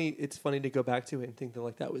always funny. It's funny to go back to it and think that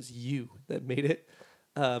like that was you that made it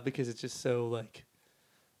because it's just so like,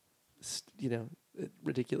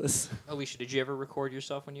 ridiculous. Alicia, did you ever record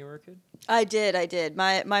yourself when you were a kid? I did.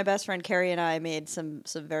 My best friend Carrie and I made some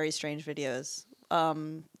very strange videos.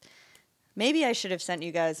 Maybe I should have sent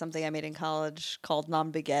you guys something I made in college called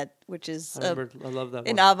Non Baguette, which is I love that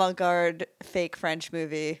an one. avant-garde fake French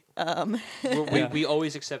movie. We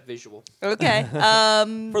always accept visual. Okay. For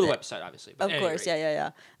the website, obviously. But of course,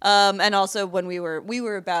 yeah. And also when we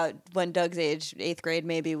were about when Doug's age, 8th grade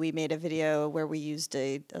maybe, we made a video where we used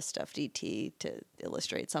a stuffed ET to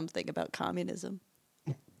illustrate something about communism.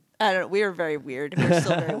 I don't know. We were very weird. We're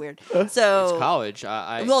still very weird. So it's college.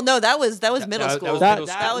 Well, no, that was middle school. That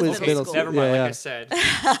was middle school. Never mind. Yeah. Like I said,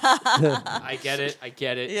 I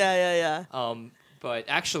get it. Yeah. But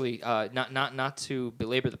actually, not to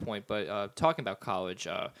belabor the point, but talking about college,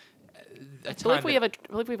 I believe we have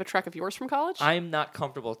a track of yours from college. I'm not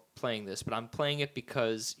comfortable playing this, but I'm playing it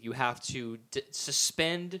because you have to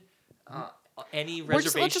suspend any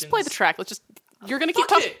reservations. Let's just play the track. You're gonna keep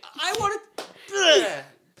talking. I want to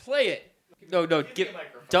play it. No,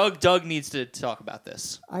 Doug needs to talk about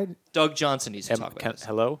this. Doug Johnson needs to talk about this.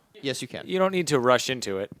 Hello? Yes, you can. You don't need to rush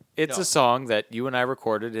into it. It's No. a song that you and I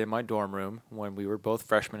recorded in my dorm room when we were both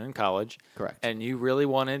freshmen in college. Correct. And you really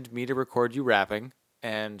wanted me to record you rapping,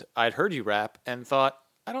 and I'd heard you rap and thought,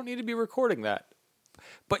 I don't need to be recording that.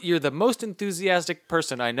 But you're the most enthusiastic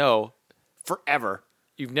person I know forever.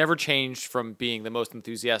 You've never changed from being the most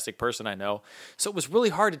enthusiastic person I know. So it was really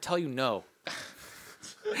hard to tell you no.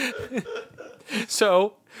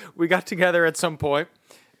 So we got together at some point,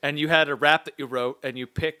 and you had a rap that you wrote, and you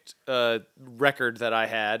picked a record that I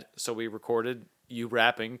had, so we recorded you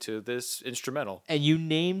rapping to this instrumental. And you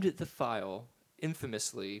named the file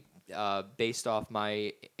infamously based off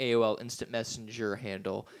my AOL Instant Messenger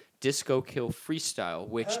handle, Disco Kill Freestyle,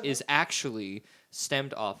 which is actually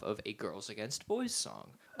stemmed off of a Girls Against Boys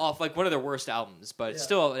song. Off like one of their worst albums, but it's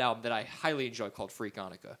still an album that I highly enjoy called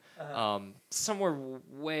Freakonica. Somewhere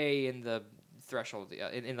way in the threshold,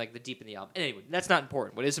 in like the deep in the album. Anyway, that's not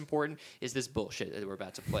important. What is important is this bullshit that we're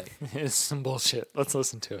about to play. It's some bullshit. Let's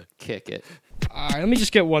listen to it. Kick it. All right, let me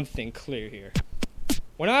just get one thing clear here.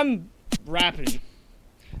 When I'm rapping,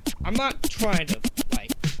 I'm not trying to,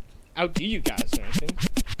 like, outdo you guys or anything.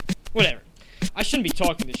 Whatever. I shouldn't be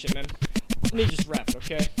talking this shit, man. Let me just rap it,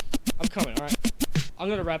 okay? I'm coming, all right? I'm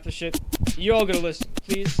gonna rap this shit. You all gonna listen,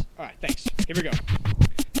 please? All right, thanks. Here we go.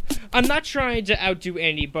 I'm not trying to outdo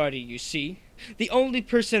anybody, you see. The only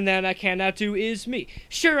person that I can outdo is me.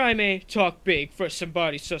 Sure, I may talk big for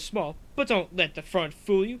somebody so small, but don't let the front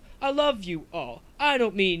fool you. I love you all. I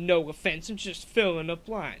don't mean no offense, I'm just filling up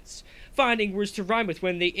lines. Finding words to rhyme with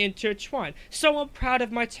when they intertwine. So I'm proud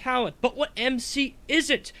of my talent, but what MC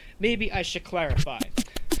isn't? Maybe I should clarify.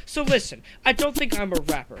 So listen, I don't think I'm a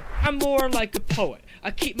rapper. I'm more like a poet.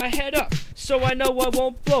 I keep my head up, so I know I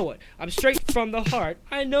won't blow it. I'm straight from the heart.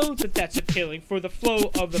 I know that that's appealing, for the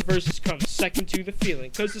flow of the verses comes second to the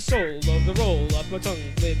feeling. Cause the soul of the roll of my tongue,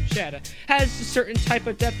 lip shatter, has a certain type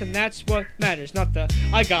of depth, and that's what matters. Not the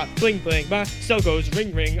I got bling bling, my cell goes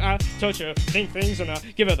ring ring. I touch her, think things, and I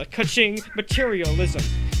give her the ka-ching. Materialism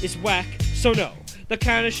is whack, so no. The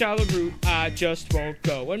kind of shallow route I just won't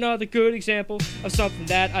go. Another good example of something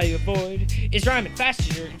that I avoid is rhyming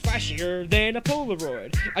faster and flashier than a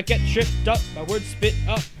Polaroid. I get tripped up, my words spit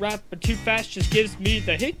up, rapping too fast just gives me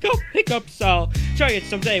the hiccups. I'll try it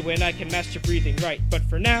someday when I can master breathing right. But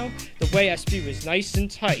for now, the way I spew is nice and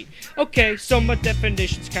tight. Okay, so my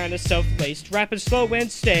definition's kinda self-laced. Rapping slow and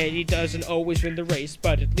steady doesn't always win the race,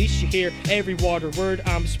 but at least you hear every water word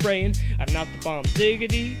I'm spraying. I'm not the bomb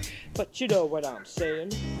diggity, but you know what I'm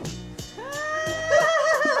saying.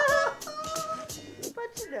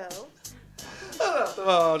 But you know.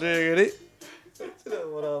 Oh, diggity. You know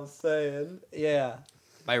what I'm saying? Yeah.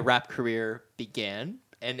 My rap career began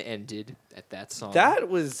and ended at that song. That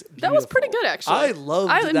was pretty good, actually. I loved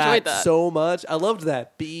I enjoyed that so much. I loved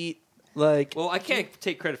that beat. Like, Well, I can't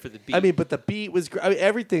take credit for the beat. I mean, but the beat was great. I mean,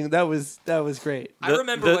 everything that was great. I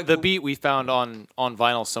remember the beat we found on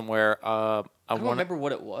vinyl somewhere. I don't remember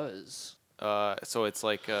what it was. So it's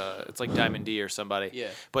like Diamond D or somebody. Yeah.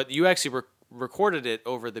 But you actually recorded it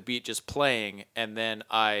over the beat just playing, and then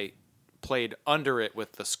I played under it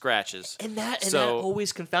with the scratches. And that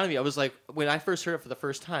always confounded me. I was like, when I first heard it for the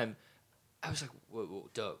first time, I was like, whoa,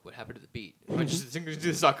 Doug, what happened to the beat? I just do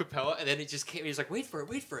this acapella, and then it just came. He was like, wait for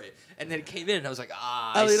it, and then it came in, and I was like,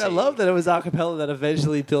 I mean, see. I love that it was acapella that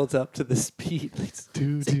eventually built up to this beat. Like,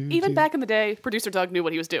 Even back in the day, producer Doug knew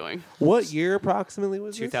what he was doing. What year approximately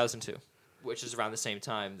was this? 2002, which is around the same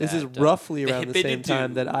time. This is that, roughly the around the Hit same Bit time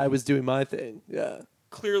Do. that I was doing my thing. Yeah.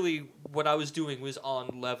 Clearly, what I was doing was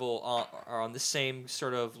on the same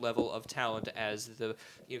sort of level of talent as the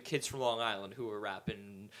kids from Long Island who were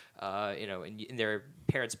rapping, in their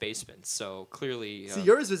parents' basements. So clearly, See,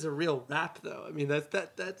 yours was a real rap, though. I mean,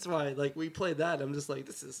 that's why, like, we played that. I'm just like,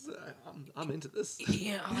 this is, I'm into this.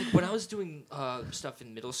 Yeah, like when I was doing stuff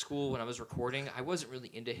in middle school, when I was recording, I wasn't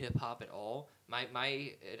really into hip hop at all.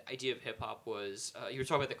 My idea of hip hop was you were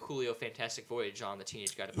talking about the Coolio Fantastic Voyage on the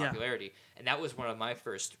Teenage Guide to Popularity, and that was one of my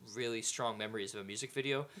first really strong memories of a music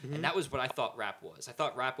video, and that was what I thought rap was. I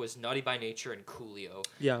thought rap was Naughty by Nature and Coolio.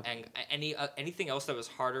 Yeah. And anything else that was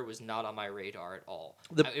harder was not on my radar at all.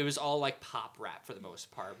 The- It was all like pop rap for the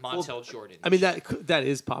most part. Montel Jordan. I mean that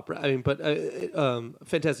is pop rap. I mean, but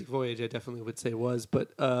Fantastic Voyage, I definitely would say was.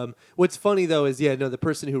 But what's funny though is the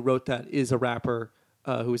person who wrote that is a rapper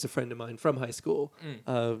who is a friend of mine from high school.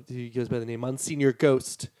 He goes by the name Monsignor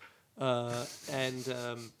Ghost, that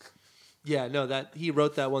he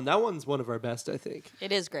wrote that one. That one's one of our best, I think.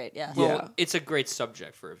 It is great, yeah. Well, it's a great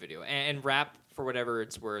subject for a video. And rap, for whatever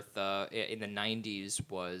it's worth, in the 90s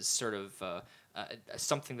was sort of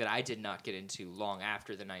something that I did not get into long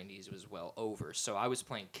after the 90s was well over. So I was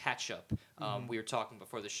playing catch-up. We were talking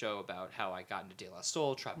before the show about how I got into De La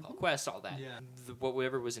Soul, Tribe Called Quest, all that. Yeah.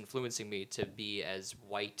 Whatever was influencing me to be as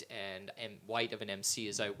white and white of an MC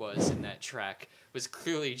as I was in that track was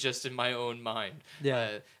clearly just in my own mind.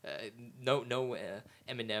 Yeah. No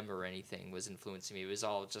Eminem or anything was influencing me. It was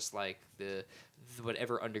all just like the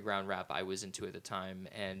whatever underground rap I was into at the time,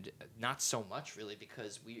 and not so much really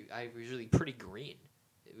because I was really pretty green.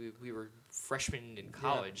 We were freshmen in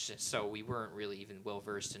college, so we weren't really even well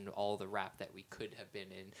versed in all the rap that we could have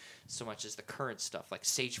been in, so much as the current stuff. Like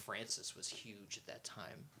Sage Francis was huge at that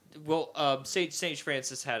time. Well, Sage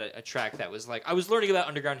Francis had a track that was like I was learning about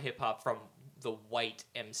underground hip hop from the white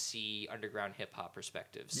MC underground hip hop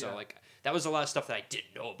perspective. So like that was a lot of stuff that I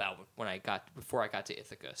didn't know about before I got to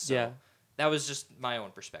Ithaca. So that was just my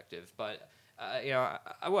own perspective. But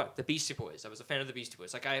the Beastie Boys. I was a fan of the Beastie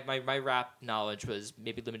Boys. Like my rap knowledge was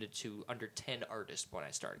maybe limited to under 10 artists when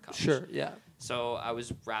I started college. Sure, yeah. So I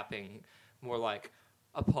was rapping more like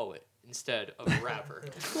a poet instead of a rapper.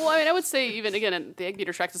 Well, I mean, I would say even again in the Egg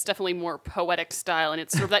Beater tracks, it's definitely more poetic style, and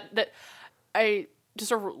it's sort of that I just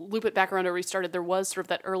sort of loop it back around to where we started. There was sort of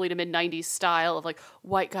that early to mid '90s style of like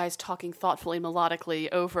white guys talking thoughtfully, melodically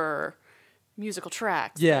over musical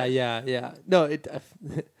tracks. Yeah. No,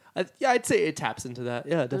 I'd say it taps into that.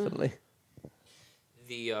 Yeah, definitely.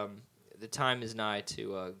 The time is nigh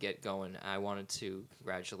to get going. I wanted to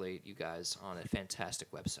congratulate you guys on a fantastic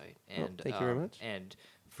website, and thank you very much. And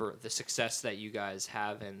for the success that you guys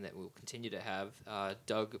have and that we'll continue to have.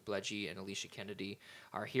 Doug Bleggi and Alicia Kennedy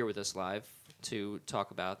are here with us live to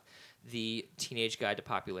talk about the Teenage Guide to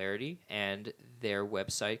Popularity, and their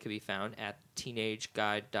website can be found at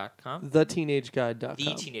teenageguide.com. TheTeenageGuide.com.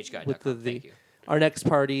 TheTeenageGuide.com. Thank you. Our next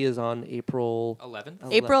party is on April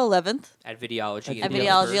 11th. April 11th. At Videology. At in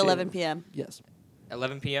Videology, Williamsburg. 11 p.m. Yes.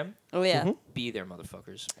 11 p.m.? Oh, yeah. Be there,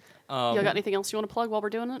 motherfuckers. Y'all got anything else you want to plug while we're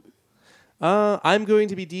doing it? I'm going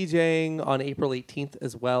to be DJing on April 18th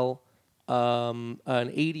as well. An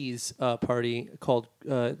 80s party called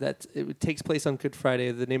it takes place on Good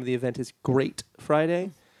Friday. The name of the event is Great Friday.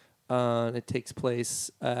 It takes place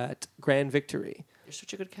at Grand Victory. You're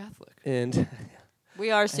such a good Catholic. And we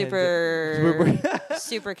are super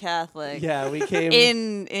super Catholic. Yeah, we came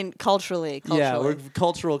in culturally. Yeah, we're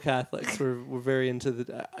cultural Catholics. We're very into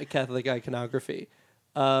the Catholic iconography.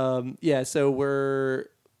 So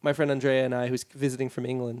my friend Andrea and I, who's visiting from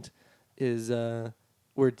England, is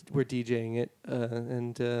we're DJing it,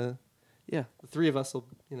 the three of us will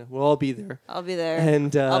we'll all be there. I'll be there,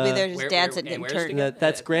 and I'll be there just dancing and turning.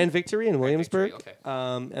 That's Grand Victory in Williamsburg. Victory,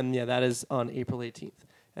 okay. That is on April 18th,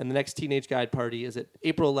 and the next Teenage Guide party is at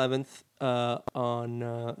April 11th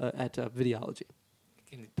at Videology.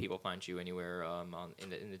 Can people find you anywhere in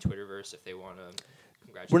the Twitterverse if they want to?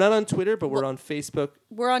 We're not on Twitter, but we're on Facebook.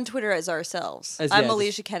 We're on Twitter as ourselves. I'm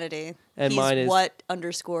Alicia Kennedy. And He's mine is _the_Doug.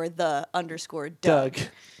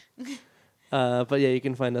 But yeah, you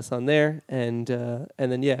can find us on there, and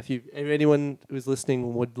then if anyone who's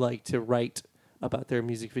listening would like to write about their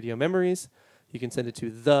music video memories, you can send it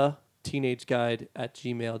to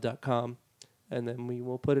theteenageguide@gmail.com, and then we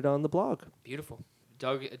will put it on the blog. Beautiful.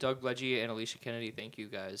 Doug Bleggi and Alicia Kennedy, thank you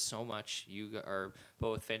guys so much. You are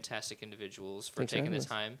both fantastic individuals for taking the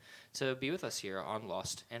time to be with us here on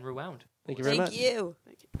Lost and Rewound. Thank you very much. Thank you.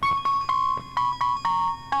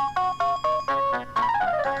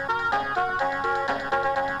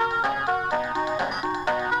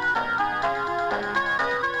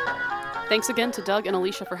 Thanks again to Doug and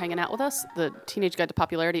Alicia for hanging out with us. The Teenage Guide to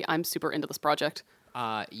Popularity, I'm super into this project.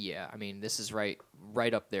 Yeah, I mean, this is right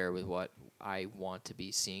up there with what I want to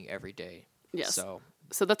be seeing every day. Yes. So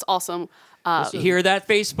that's awesome. You hear that,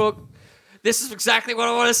 Facebook? This is exactly what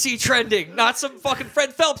I want to see trending, not some fucking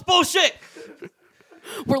Fred Phelps bullshit.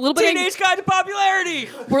 We're a little bit Teenage Guide to Popularity.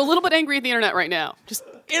 We're a little bit angry at the internet right now.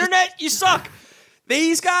 Internet, you suck.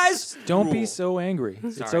 These guys don't be so angry.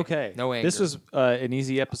 It's okay. No anger. This was an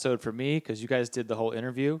easy episode for me because you guys did the whole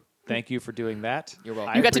interview. Thank you for doing that. You're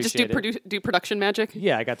welcome. You got to just do production magic.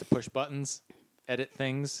 Yeah, I got to push buttons, edit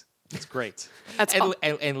things. It's great.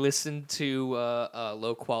 And listen to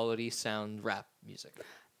low quality sound rap music.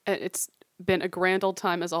 It's been a grand old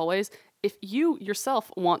time as always. If you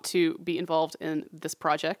yourself want to be involved in this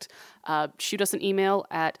project, shoot us an email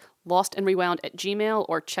at lostandrewound@gmail.com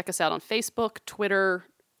or check us out on Facebook, Twitter,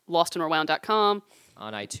 lostandrewound.com.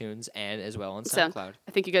 On iTunes and as well on So, SoundCloud.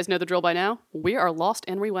 I think you guys know the drill by now. We are Lost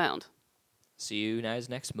and Rewound. See you guys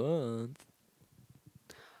next month.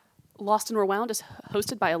 Lost and Rewound is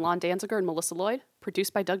hosted by Elann Danziger and Melissa Lloyd,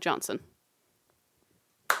 produced by Doug Johnson.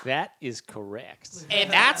 That is correct.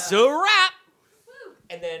 And that's a wrap.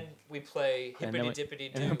 And then we play And then Hippity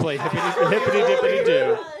Dippity and then Doo. play hippity dippity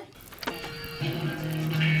doo.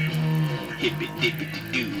 Hippity dippity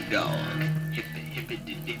doo dog.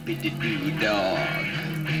 Hippity dippity doo dog.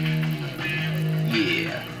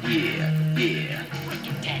 Yeah, yeah, yeah.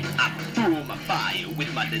 I fuel my fire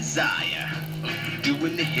with my desire.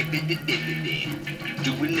 Doing the hippity dippity.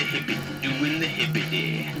 Doing the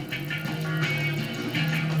hippity.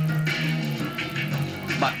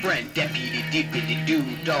 My friend Deputy Dippity Doo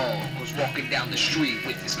Dog was walking down the street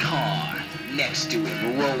with his car. Next to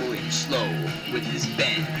him, rolling slow with his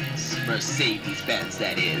Benz, Mercedes-Benz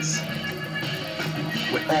that is.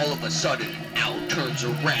 When all of a sudden, out turns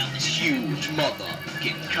around this huge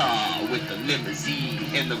motherfucking car with the limousine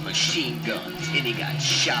and the machine guns, and he got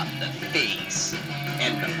shot in the face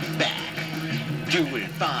and the back. Doing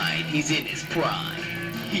fine, he's in his prime.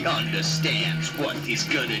 He understands what he's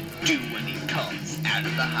gonna do when he comes out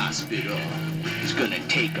of the hospital. He's gonna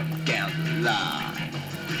take him down the line.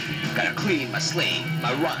 Gotta clean my slate,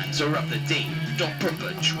 my rhymes are up to date. Don't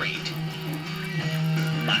perpetrate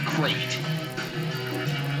my crate.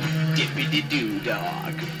 Dippity doo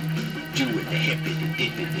dog, doing the hippity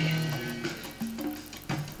dippity.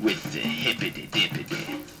 With the hippity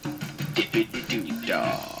dippity, dippity doo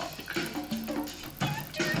dog.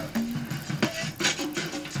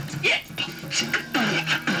 Yeah.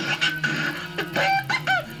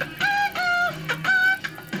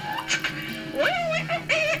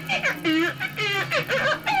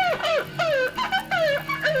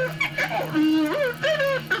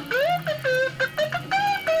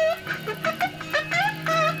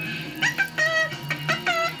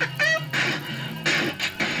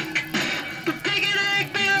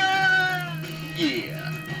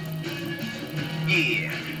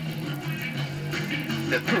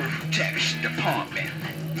 The protection department.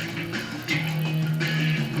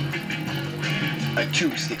 A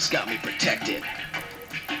two sticks got me protected.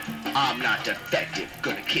 I'm not defective,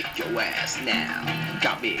 gonna kick your ass now.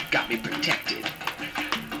 Got me protected.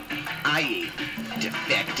 I ain't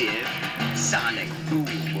defective. Sonic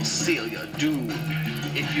boom will seal your doom.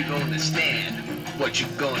 If you don't understand what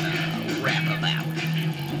you're gonna rap about.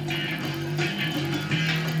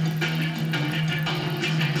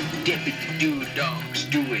 Deputy Doo Dog's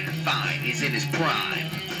doing fine. He's in his prime.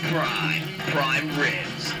 Prime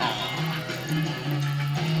ribs.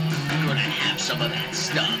 Gonna have some of that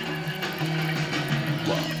stuff.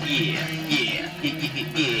 Well, yeah.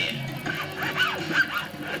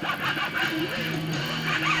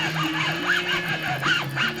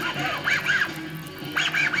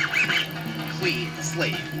 Clean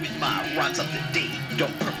slate with my rhymes up to date.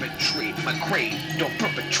 Don't perpetrate my crate. Don't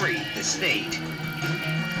perpetrate the state.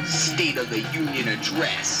 State of the Union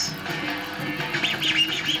address.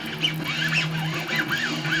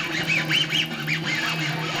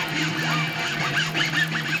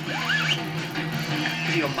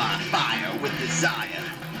 Feel my fire with desire.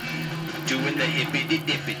 Doing the hippity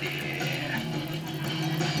dippity.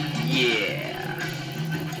 Yeah.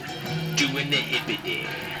 Doing the hippity.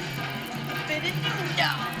 Dippity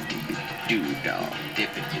doo dog.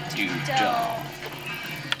 Dippity doo dog.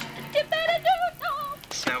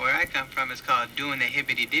 So where I come from is called doing the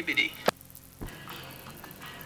hippity dippity.